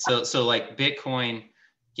 Right. So like Bitcoin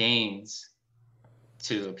gains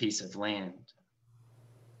to a piece of land.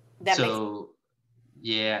 That So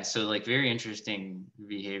yeah, so like very interesting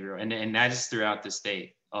behavior, and that is throughout the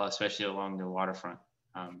state, especially along the waterfront.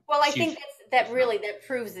 Well, I Huge, think that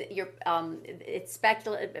proves that you're it's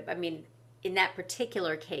speculative. I mean, in that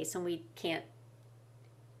particular case, and we can't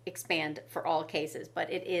expand for all cases,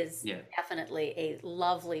 but it is yeah, definitely a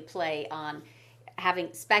lovely play on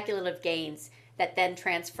having speculative gains that then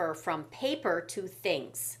transfer from paper to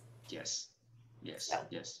things. yes, yes, So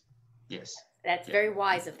yes, yes, that's yeah, very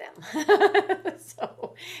wise of them.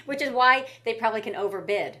 So, which is why they probably can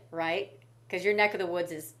overbid, right? Because your neck of the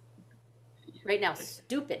woods is right now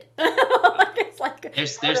stupid. It's like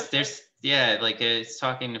there's yeah, like it's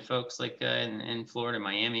talking to folks like in Florida,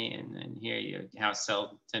 Miami, and here you house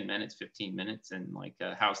sell 10 minutes, 15 minutes, and like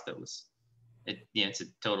a house that was it's a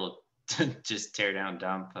total just tear down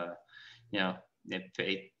dump. You know, they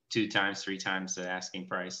pay 2 times, 3 times the asking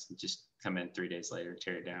price, and just come in 3 days later,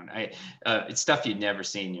 tear it down. It's stuff you'd never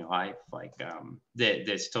see in your life, like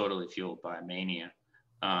that's totally fueled by mania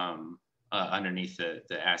underneath the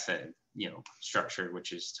asset, you know, structure,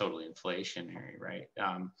 which is totally inflationary, right?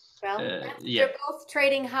 well, Yeah, they're both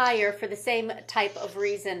trading higher for the same type of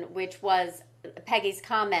reason, which was Peggy's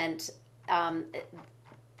comment. Um,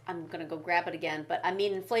 I'm going to go grab it again, but I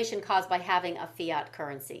mean inflation caused by having a fiat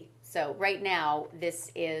currency. So right now,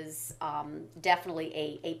 this is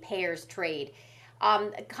definitely a pairs trade.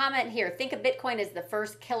 Comment here: think of Bitcoin as the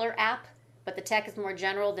first killer app, but the tech is more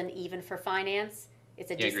general than even for finance. It's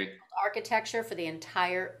a yeah, I agree. architecture for the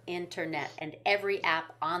entire internet and every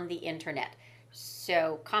app on the internet.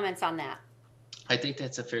 So comments on that. I think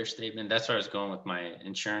that's a fair statement. That's where I was going with my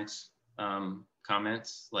insurance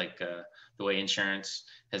comments, like the way insurance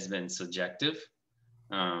has been subjective.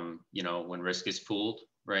 You know, when risk is pooled,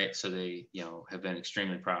 right? So they, you know, have been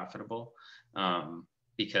extremely profitable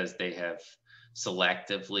because they have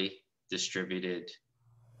selectively distributed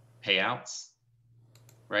payouts,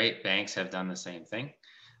 right? Banks have done the same thing.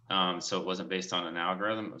 So it wasn't based on an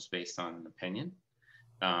algorithm, it was based on an opinion,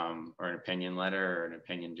 or an opinion letter or an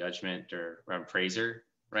opinion judgment or appraiser,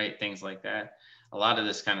 right? Things like that. A lot of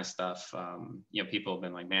this kind of stuff, you know, people have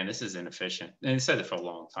been like, man, this is inefficient. And they said it for a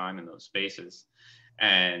long time in those spaces.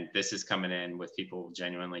 And this is coming in with people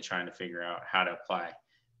genuinely trying to figure out how to apply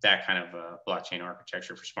that kind of blockchain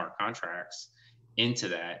architecture for smart contracts into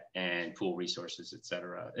that and pool resources, et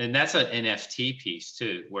cetera. And that's an NFT piece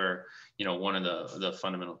too, where, you know, one of the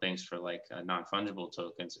fundamental things for like non-fungible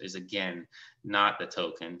tokens is, again, not the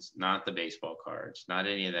tokens, not the baseball cards, not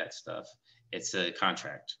any of that stuff. It's a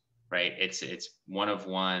contract, right? It's one of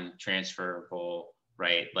one, transferable,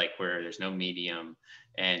 right? Like where there's no medium.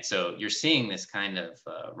 And so you're seeing this kind of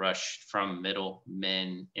rush from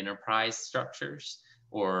middlemen enterprise structures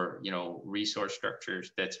or, you know, resource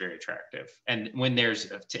structures that's very attractive. And when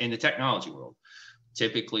there's, in the technology world,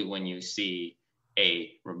 typically when you see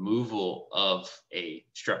a removal of a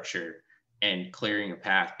structure and clearing a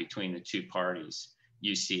path between the two parties,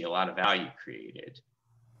 you see a lot of value created,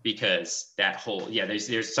 because that whole, yeah,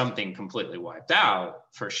 there's something completely wiped out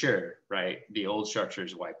for sure, right? The old structure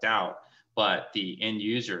is wiped out, but the end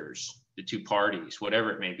users, the two parties,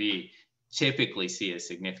 whatever it may be, typically see a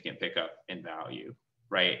significant pickup in value,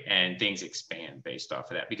 right? And things expand based off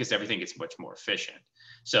of that because everything gets much more efficient.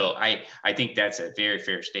 So I think that's a very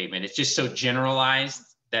fair statement. It's just so generalized,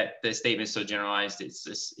 that the statement is so generalized. It's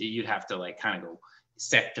just, you'd have to like kind of go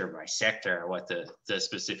sector by sector what the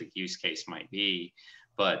specific use case might be.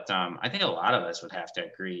 But I think a lot of us would have to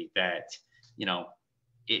agree that, you know,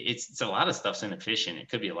 it's a lot of stuff's inefficient. It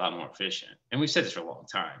could be a lot more efficient. And we've said this for a long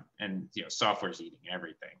time. And, you know, software's eating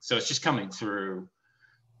everything. So it's just coming through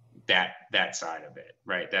that side of it,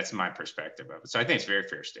 right? That's my perspective of it. So I think it's a very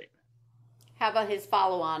fair statement. How about his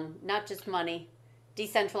follow-on? Not just money,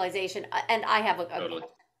 decentralization, and I have a Totally.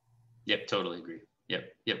 Yep, totally agree.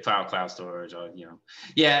 Yep. File cloud storage, or, you know,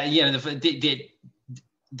 yeah,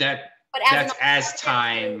 that. But that's as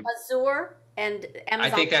time. Azure and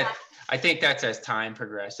Amazon. I think that's as time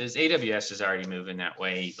progresses. AWS is already moving that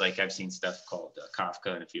way. Like I've seen stuff called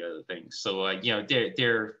Kafka and a few other things. So you know,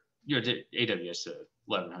 they're AWS, a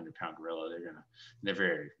 1,100-pound gorilla. They're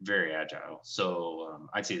very, very agile. So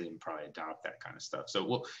I'd say they can probably adopt that kind of stuff. So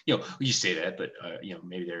well, you know, you say that, but you know,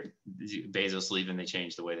 maybe they're Bezos leaving, they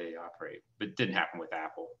changed the way they operate. But it didn't happen with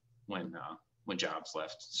Apple when Jobs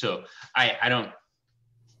left. So I don't.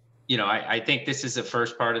 You know, I think this is the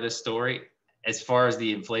first part of this story. As far as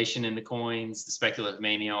the inflation in the coins, the speculative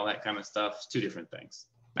mania, all that kind of stuff, it's two different things.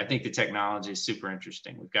 I think the technology is super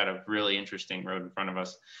interesting. We've got a really interesting road in front of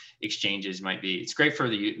us. Exchanges might be, it's great for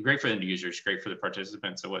the end users, great for the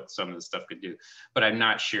participants of what some of the stuff could do. But I'm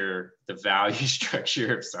not sure the value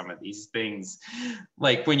structure of some of these things.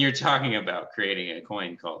 Like when you're talking about creating a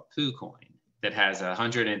coin called PooCoin, that has a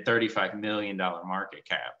 $135 million market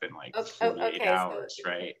cap in like 48 hours, so,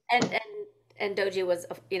 right? And Doji was,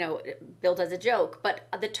 you know, built as a joke, but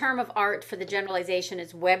the term of art for the generalization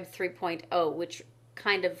is Web 3.0, which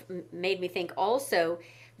kind of made me think also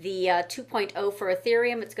the 2.0 for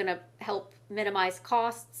Ethereum. It's going to help minimize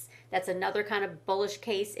costs. That's another kind of bullish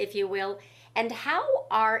case, if you will. And how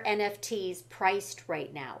are NFTs priced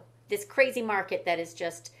right now? This crazy market that is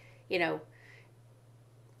just, you know,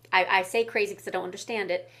 I say crazy because I don't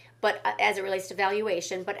understand it, but as it relates to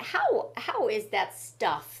valuation, but how is that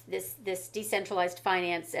stuff, this decentralized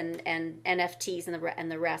finance and NFTs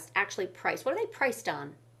and the rest actually priced? What are they priced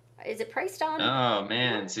on? Is it priced on? Oh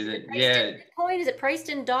man, see that? Yeah. Bitcoin? Is it priced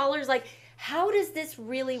in dollars? Like, how does this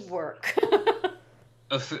really work?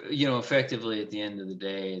 You know, effectively at the end of the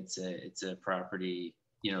day, it's a property,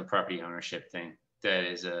 you know, property ownership thing. That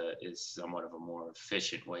is somewhat of a more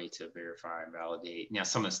efficient way to verify and validate. Now,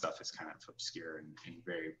 some of the stuff is kind of obscure and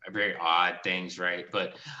very, very odd things, right?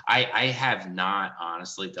 But I have not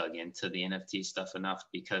honestly dug into the NFT stuff enough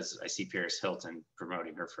because I see Paris Hilton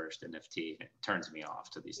promoting her first NFT. And it turns me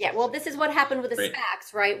off to these. Yeah, well, this is what happened with the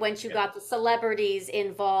SPACs, right? Once you got the celebrities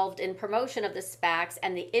involved in promotion of the SPACs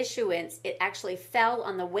and the issuance, it actually fell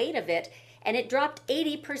on the weight of it. And it dropped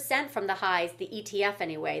 80% from the highs, the ETF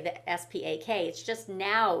anyway, the SPAK. It's just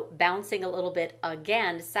now bouncing a little bit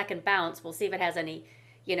again, second bounce. We'll see if it has any,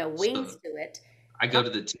 you know, wings to it. I go to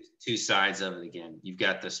the two sides of it again. You've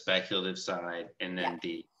got the speculative side and then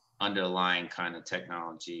the underlying kind of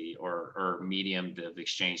technology or medium of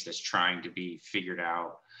exchange that's trying to be figured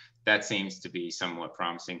out. That seems to be somewhat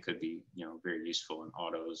promising, could be, you know, very useful in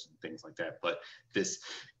autos and things like that. But this,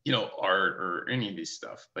 you know, art or any of these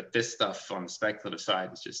stuff, but this stuff on the speculative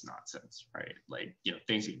side is just nonsense, right? Like, you know,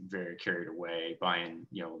 things get very carried away buying,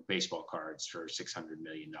 you know, baseball cards for $600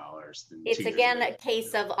 million. It's again a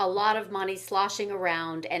case of a lot of money sloshing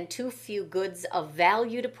around and too few goods of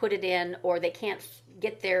value to put it in, or they can't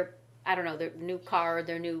get their, I don't know, their new car or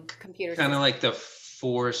their new computer. Kind of like the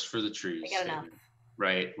forest for the trees. They got enough.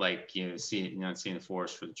 Right, like seeing the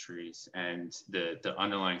forest for the trees, and the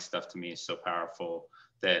underlying stuff to me is so powerful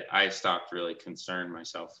that I've stopped really concerned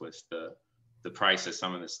myself with the price of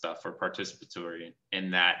some of this stuff or participatory in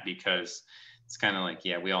that, because it's kind of like,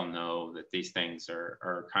 yeah, we all know that these things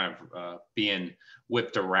are kind of being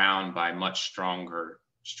whipped around by much stronger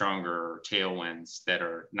tailwinds that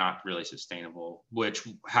are not really sustainable. Which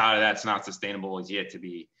how that's not sustainable is yet to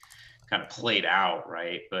be kind of played out,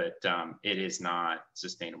 right? But it is not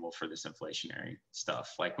sustainable for this inflationary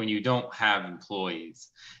stuff. Like when you don't have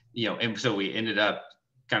employees, and so we ended up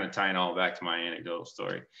kind of tying all back to my anecdotal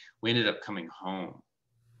story. We ended up coming home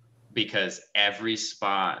because every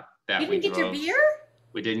spot that You didn't get your beer?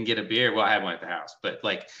 we didn't get a beer. Well, I had one at the house, but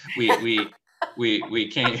like we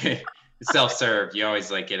came self-serve. You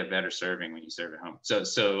always like get a better serving when you serve at home.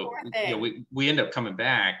 So we end up coming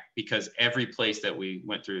back because every place that we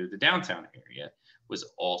went through the downtown area was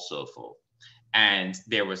also full. And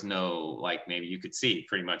there was no, like, maybe you could see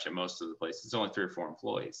pretty much at most of the places, only 3 or 4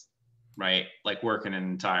 employees, right? Like working an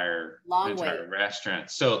entire restaurant.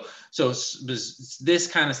 So this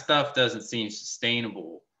kind of stuff doesn't seem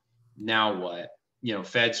sustainable. Now what?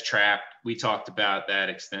 Fed's trapped. We talked about that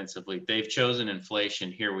extensively. They've chosen inflation.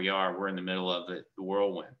 Here we are. We're in the middle of the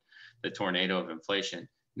whirlwind, the tornado of inflation.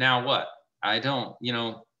 Now what?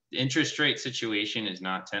 The interest rate situation is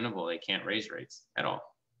not tenable. They can't raise rates at all.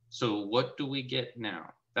 So what do we get now?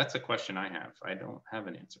 That's a question I have. I don't have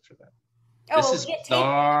an answer for that. This is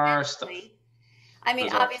bizarre stuff. I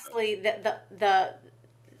mean, obviously, the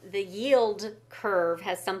yield curve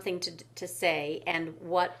has something to say, and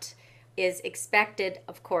what is expected,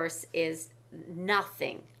 of course, is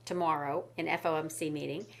nothing tomorrow in FOMC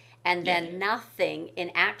meeting, and then nothing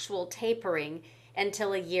in actual tapering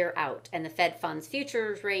until a year out. And the Fed funds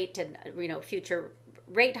futures rate and future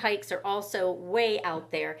rate hikes are also way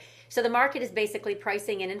out there. So the market is basically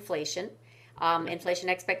pricing in inflation. Inflation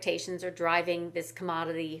expectations are driving this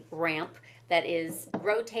commodity ramp that is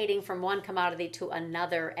rotating from one commodity to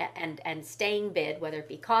another and staying bid, whether it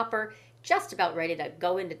be copper, just about ready to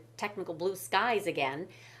go into technical blue skies again.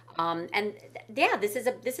 This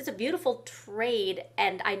is a beautiful trade,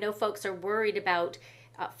 and I know folks are worried about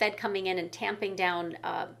Fed coming in and tamping down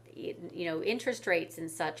interest rates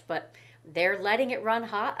and such, but they're letting it run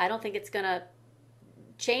hot. I don't think it's going to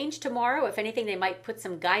change tomorrow. If anything, they might put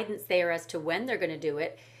some guidance there as to when they're going to do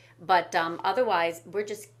it. But otherwise, we're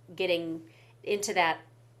just getting into that,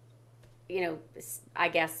 I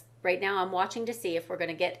guess right now I'm watching to see if we're going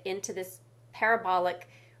to get into this parabolic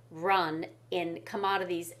run in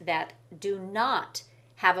commodities that do not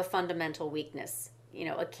have a fundamental weakness,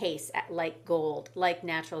 a case like gold, like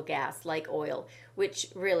natural gas, like oil, which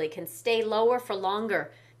really can stay lower for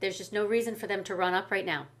longer. There's just no reason for them to run up right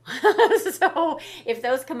now. So if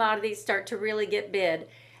those commodities start to really get bid,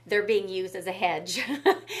 they're being used as a hedge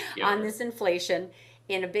on this inflation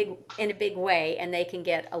in a big way, and they can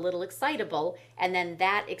get a little excitable, and then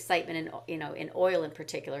that excitement in oil in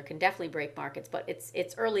particular can definitely break markets, but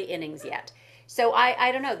it's early innings yet. So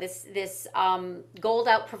I don't know, this gold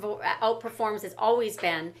outperforms has always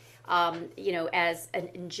been as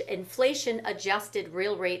an inflation adjusted,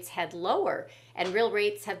 real rates head lower, and real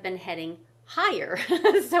rates have been heading higher.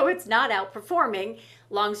 So it's not outperforming,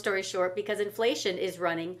 long story short, because inflation is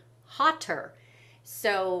running hotter.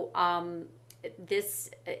 So this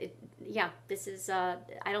is I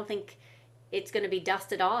don't think it's going to be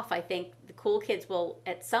dusted off. I think the cool kids will,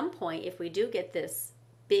 at some point, if we do get this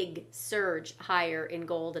big surge higher in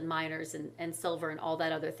gold and miners and silver and all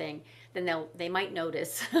that other thing, then they might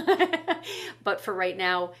notice. But for right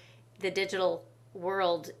now, the digital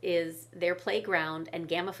world is their playground, and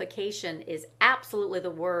gamification is absolutely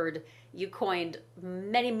the word you coined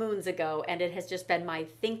many moons ago, and it has just been my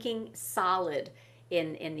thinking solid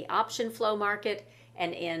in the option flow market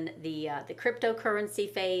and in the cryptocurrency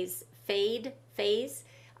phase. This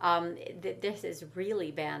has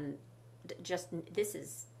really been this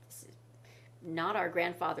is not our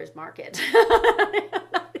grandfather's market.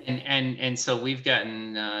 and so we've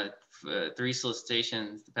gotten 3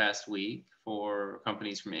 solicitations the past week for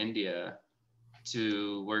companies from India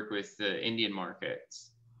to work with the Indian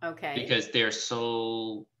markets. Okay. Because they're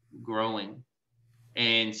so growing.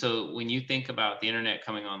 And so when you think about the internet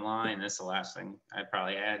coming online, that's the last thing I'd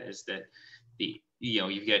probably add, is that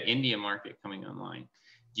you've got India market coming online.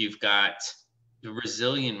 You've got the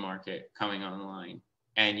Brazilian market coming online.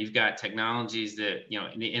 And you've got technologies that,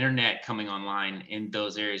 the internet coming online in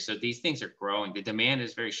those areas. So these things are growing. The demand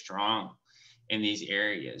is very strong in these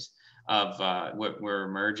areas of what we're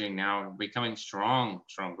emerging now, becoming strong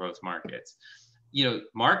growth markets.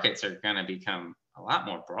 Markets are going to become a lot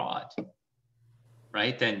more broad,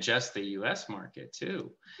 right, than just the U.S. market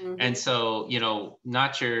too. Mm-hmm. And so,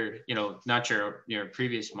 not your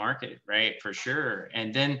previous market, right, for sure.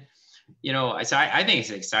 And then, I think it's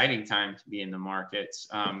an exciting time to be in the markets.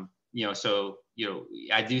 I do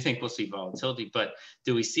think we'll see volatility, but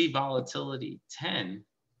do we see volatility 10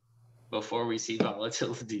 before we see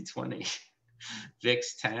volatility 20?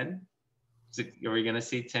 VIX 10? Are we going to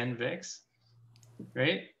see 10 VIX?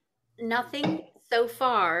 Right? Nothing so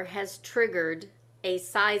far has triggered a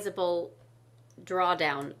sizable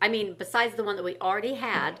drawdown. I mean, besides the one that we already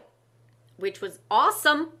had, which was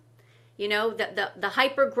awesome. You know, the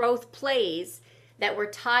hyper growth plays that were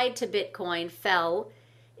tied to Bitcoin fell,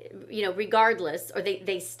 you know, regardless, or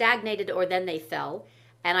they stagnated or then they fell.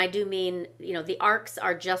 And I do mean, you know, the ARCs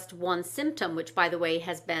are just one symptom, which by the way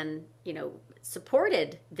has been, you know,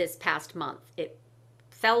 supported this past month. It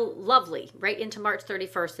fell lovely right into March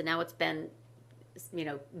 31st, and now it's been, you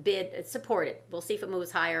know, it's supported. We'll see if it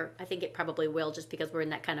moves higher. I think it probably will, just because we're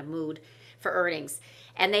in that kind of mood for earnings,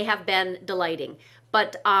 and they have been delighting.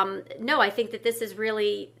 But no, I think that this is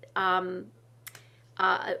really,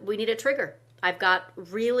 we need a trigger. I've got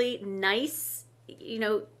really nice, you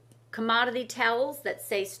know, commodity tells that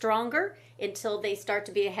say stronger until they start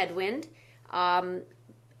to be a headwind. And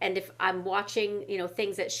if I'm watching, you know,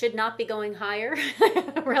 things that should not be going higher,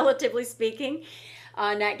 relatively speaking,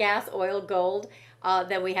 nat gas, oil, gold,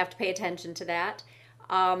 then we have to pay attention to that.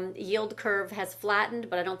 Yield curve has flattened,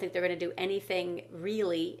 but I don't think they're going to do anything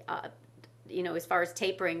really, you know, as far as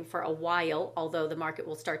tapering for a while, although the market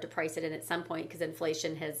will start to price it in at some point because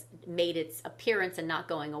inflation has made its appearance and not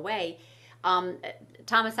going away.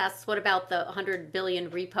 Thomas asks, what about the 100 billion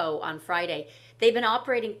repo on Friday? They've been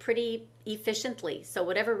operating pretty efficiently. So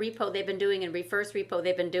whatever repo they've been doing and reverse repo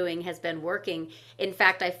they've been doing has been working. In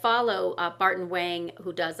fact, I follow Barton Wang,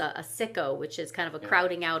 who does a SICO, which is kind of a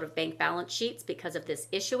crowding out of bank balance sheets because of this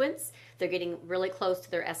issuance. They're getting really close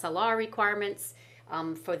to their SLR requirements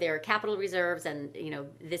for their capital reserves. And, you know,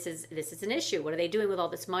 this is an issue. What are they doing with all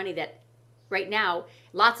this money that right now,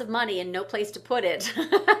 lots of money and no place to put it,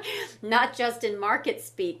 not just in market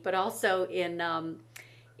speak, but also in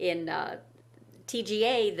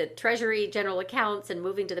TGA, the Treasury General Accounts, and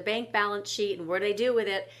moving to the bank balance sheet, and what do they do with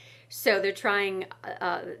it? So they're trying,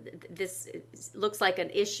 this looks like an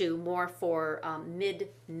issue more for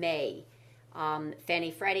mid-May.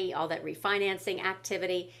 Fannie Freddie, all that refinancing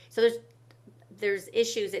activity. So there's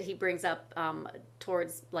issues that he brings up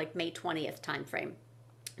towards like May 20th timeframe.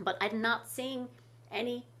 But I'm not seeing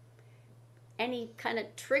any kind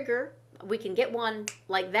of trigger. We can get one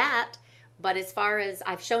like that, but as far as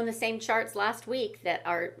I've shown the same charts last week that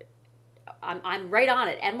are, I'm right on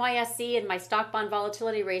it. NYSE and my stock bond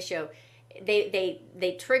volatility ratio,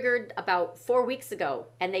 they triggered about 4 weeks ago,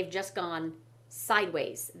 and they've just gone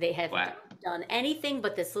sideways. They have done anything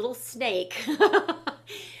but this little snake.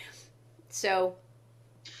 So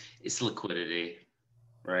it's liquidity.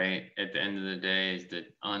 Right. At the end of the day, is the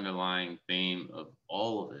underlying theme of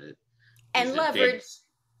all of it. And leverage.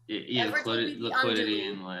 Liquidity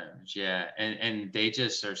and leverage. Yeah. And they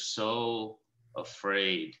just are so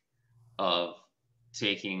afraid of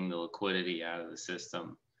taking the liquidity out of the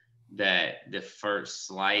system that the first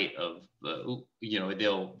slight of, you know,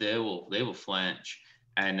 they will flinch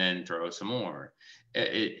and then throw some more.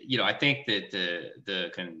 You know, I think that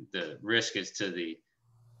the risk is to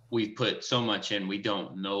we've put so much in, we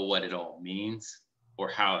don't know what it all means or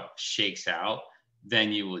how it shakes out.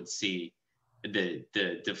 Then you would see the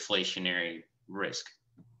deflationary risk,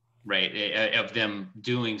 right? Of them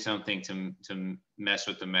doing something to mess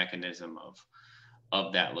with the mechanism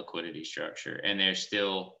of that liquidity structure. And there's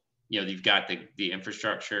still, you know, you've got the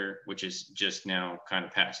infrastructure, which is just now kind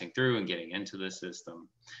of passing through and getting into the system.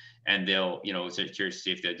 And they'll, you know, so curious to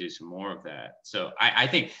see if they'll do some more of that. So I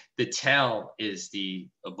think the tell is the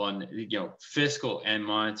abundant, you know, fiscal and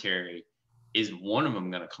monetary is one of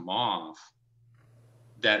them going to come off.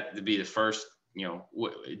 That would be the first, you know,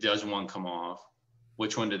 does one come off?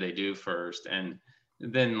 Which one do they do first? And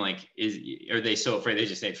then like, are they so afraid they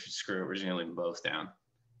just say, screw it, we're just going to leave them both down.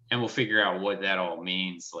 And we'll figure out what that all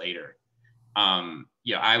means later.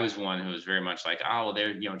 You know, I was one who was very much like, oh, well, they're,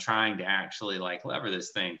 you know, trying to actually like lever this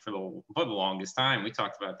thing for the longest time. We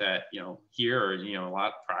talked about that, you know, here or, you know, a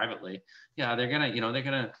lot privately. Yeah,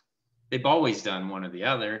 they've always done one or the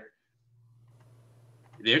other.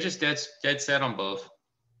 They're just dead set on both.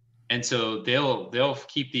 And so they'll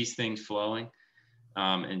keep these things flowing,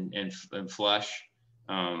 and flush,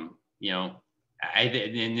 you know.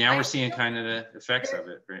 And now we're seeing kind of the effects of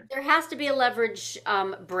it. Right? There has to be a leverage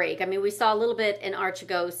break. I mean, we saw a little bit in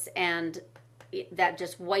Archegos, and that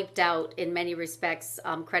just wiped out, in many respects,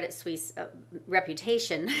 Credit Suisse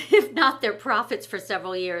reputation, if not their profits for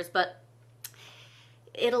several years. But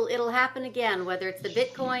it'll happen again, whether it's the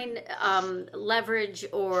Bitcoin leverage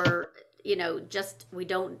or, you know, just we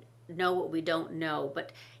don't know what we don't know.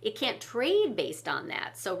 But it can't trade based on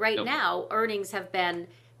that. So right now, earnings have been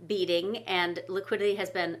beating and liquidity has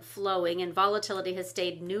been flowing and volatility has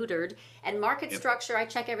stayed neutered, and market structure, I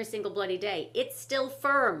check every single bloody day. It's still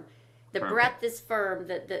firm. The Firm. breadth is firm.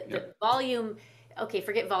 The Yep. volume, okay,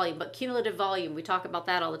 forget volume, but cumulative volume, we talk about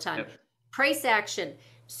that all the time. Yep. Price action.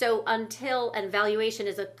 So until, and valuation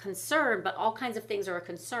is a concern, but all kinds of things are a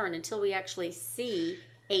concern until we actually see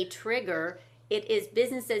a trigger. It is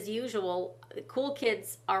business as usual. The cool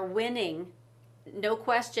kids are winning, no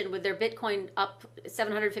question, with their Bitcoin up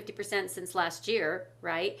 750% since last year,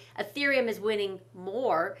 right? Ethereum is winning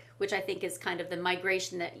more, which I think is kind of the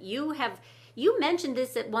migration that you have. You mentioned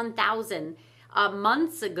this at 1,000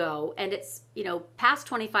 months ago, and it's, past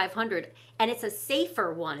 2,500, and it's a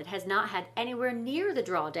safer one. It has not had anywhere near the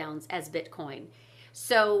drawdowns as Bitcoin.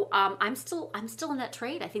 So I'm still in that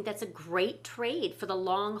trade. I think that's a great trade for the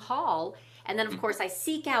long haul. And then, of course, I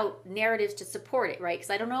seek out narratives to support it, right? Because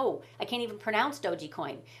I don't know. I can't even pronounce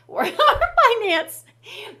Dogecoin or Binance.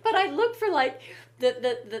 But I look for like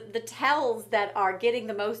the tells that are getting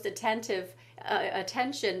the most attention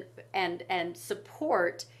and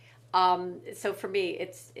support. So for me,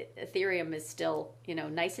 Ethereum is still,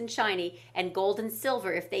 nice and shiny, and gold and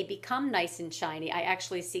silver. If they become nice and shiny, I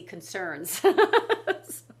actually see concerns.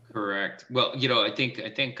 Correct. Well, I think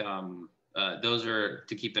those are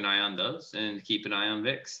to keep an eye on those and keep an eye on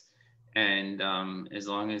VIX. And as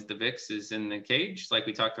long as the VIX is in the cage, like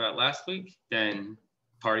we talked about last week, then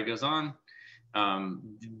party goes on.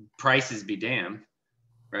 Prices be damned,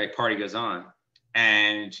 right? Party goes on.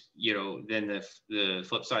 And, then the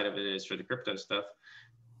flip side of it is for the crypto stuff,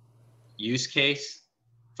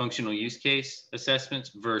 functional use case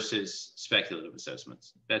assessments versus speculative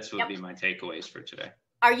assessments. That's what would be my takeaways for today.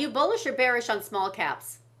 Are you bullish or bearish on small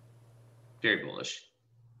caps? Very bullish.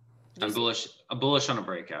 I'm bullish on a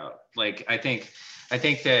breakout. Like I think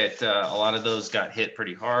that a lot of those got hit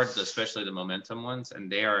pretty hard, especially the momentum ones,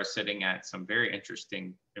 and they are sitting at some very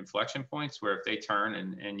interesting inflection points where if they turn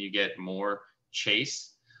and you get more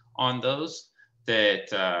chase on those, that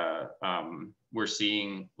we're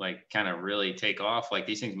seeing like kind of really take off. Like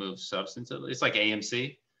these things move substantively. It's like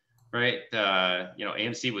AMC, right?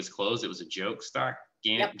 AMC was closed. It was a joke stock.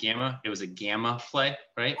 Gamma. It was a gamma play,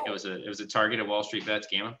 right? It was a target of Wall Street Bets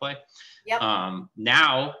gamma play. Yep.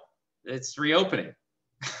 Now it's reopening,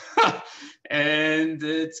 and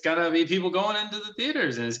it's gonna be people going into the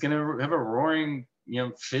theaters, and it's gonna have a roaring,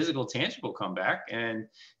 physical, tangible comeback. And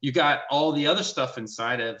you got all the other stuff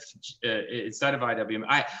inside of IWM.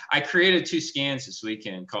 I created 2 scans this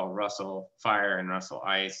weekend called Russell Fire and Russell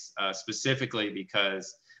Ice, specifically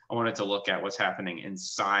because I wanted to look at what's happening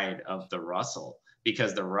inside of the Russell.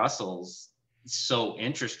 Because the Russell's so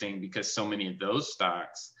interesting because so many of those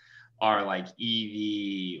stocks are like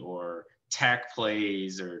EV or tech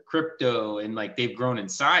plays or crypto, and like they've grown in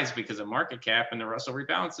size because of market cap, and the Russell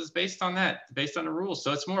rebalances based on the rules.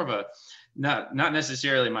 So it's more of a not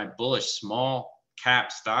necessarily my bullish small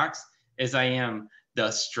cap stocks as I am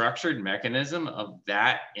the structured mechanism of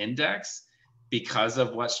that index, because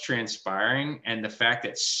of what's transpiring and the fact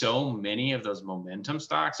that so many of those momentum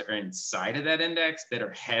stocks are inside of that index that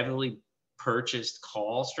are heavily purchased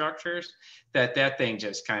call structures, that thing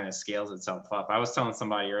just kind of scales itself up. I was telling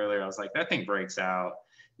somebody earlier, I was like, that thing breaks out.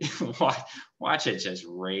 Watch it just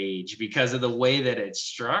rage because of the way that it's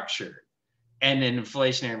structured. And an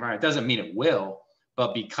inflationary environment doesn't mean it will,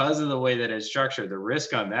 but because of the way that it's structured, the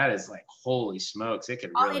risk on that is like, holy smokes, it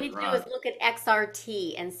could All really you need to run. do is look at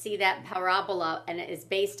XRT and see that parabola, and it is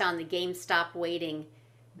based on the GameStop weighting,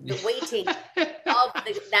 the weighting of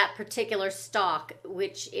that particular stock,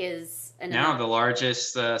 which is now the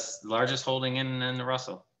largest holding in the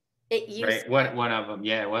Russell. It used right. One of them,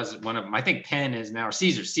 yeah, it was one of them. I think Penn is now, or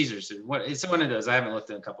Caesars. It's one of those. I haven't looked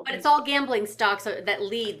at a couple. But it's all gambling stocks that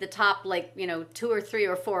lead the top, like 2 or 3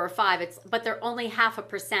 or 4 or 5. But they're only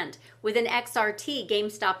 0.5%. With an XRT,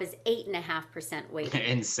 GameStop is 8.5% weighted.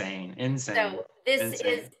 Insane. So this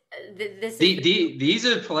is these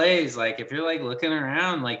are plays. Like if you're like looking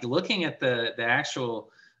around, like looking at the actual.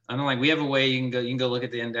 I don't know, like we have a way you can go look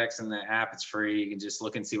at the index in the app. It's free. You can just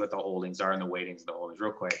look and see what the holdings are and the weightings of the holdings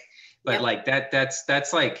real quick. But like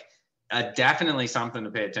that's like definitely something to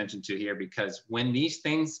pay attention to here, because when these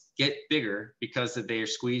things get bigger because they are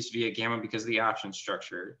squeezed via gamma because of the option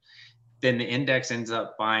structure, then the index ends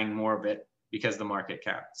up buying more of it because of the market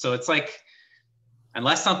cap. So it's like,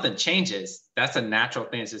 unless something changes, that's a natural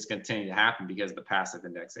thing that's just continue to happen because of the passive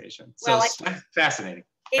indexation. So it's fascinating.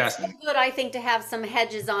 It's good, I think, to have some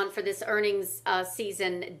hedges on for this earnings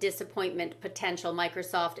season disappointment potential.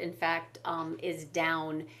 Microsoft, in fact, is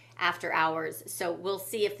down after hours. So we'll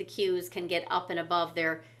see if the Qs can get up and above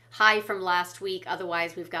their high from last week.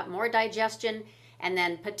 Otherwise, we've got more digestion, and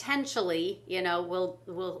then potentially,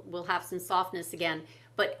 we'll have some softness again.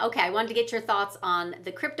 But okay, I wanted to get your thoughts on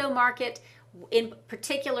the crypto market. in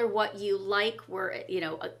particular what you like. We're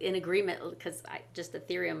in agreement because just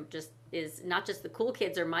Ethereum just is not just the cool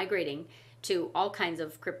kids are migrating to all kinds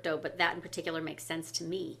of crypto, but that in particular makes sense to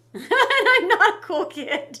me. And I'm not a cool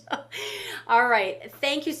kid. All right.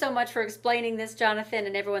 Thank you so much for explaining this, Jonathan,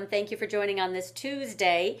 and everyone. Thank you for joining on this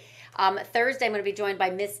Tuesday. Thursday, I'm going to be joined by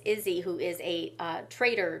Miss Izzy, who is a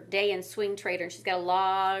trader, day and swing trader, and she's got a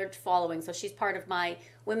large following. So she's part of my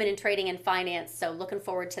Women in Trading and Finance. So looking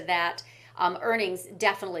forward to that. Earnings,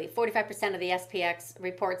 definitely. 45% of the SPX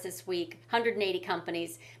reports this week, 180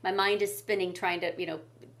 companies. My mind is spinning trying to,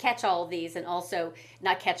 catch all of these and also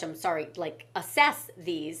not catch them, sorry, like assess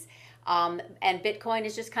these. And Bitcoin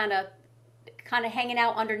is just kind of hanging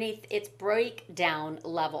out underneath its breakdown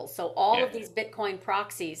level. So all of these Bitcoin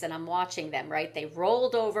proxies, and I'm watching them, right? They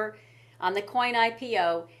rolled over on the coin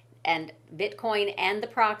IPO, and Bitcoin and the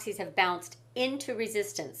proxies have bounced into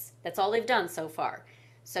resistance. That's all they've done so far.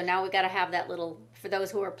 So now we got to have that little, for those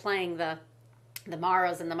who are playing the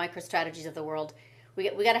Maros and the MicroStrategies of the world, we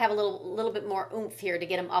got to have a little bit more oomph here to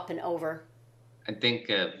get them up and over. I think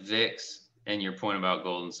VIX and your point about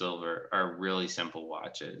gold and silver are really simple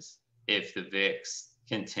watches. If the VIX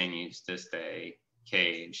continues to stay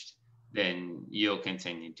caged, then you'll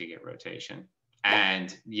continue to get rotation.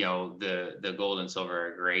 And the gold and silver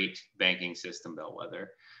are a great banking system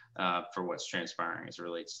bellwether for what's transpiring as it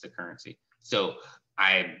relates to currency. So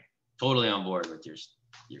I'm totally on board with your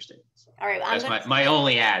statements. All right, that's my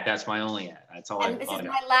only ad. That's my only ad. That's all. And this is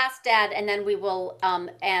my last ad, and then we will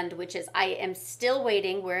end, which is I am still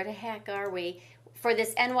waiting. Where the heck are we for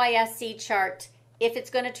this NYSE chart? If it's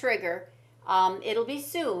going to trigger, it'll be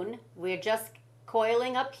soon. We're just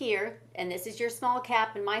coiling up here, and this is your small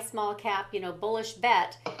cap and my small cap, bullish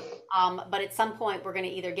bet. But at some point, we're going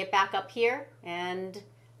to either get back up here, and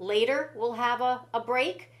later we'll have a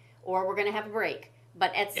break, or we're going to have a break.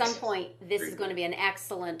 But at some point, this is going to be an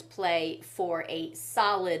excellent play for a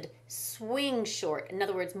solid swing short. In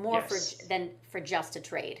other words, more than for just a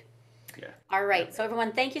trade. Yeah. All right. So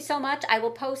everyone, thank you so much. I will post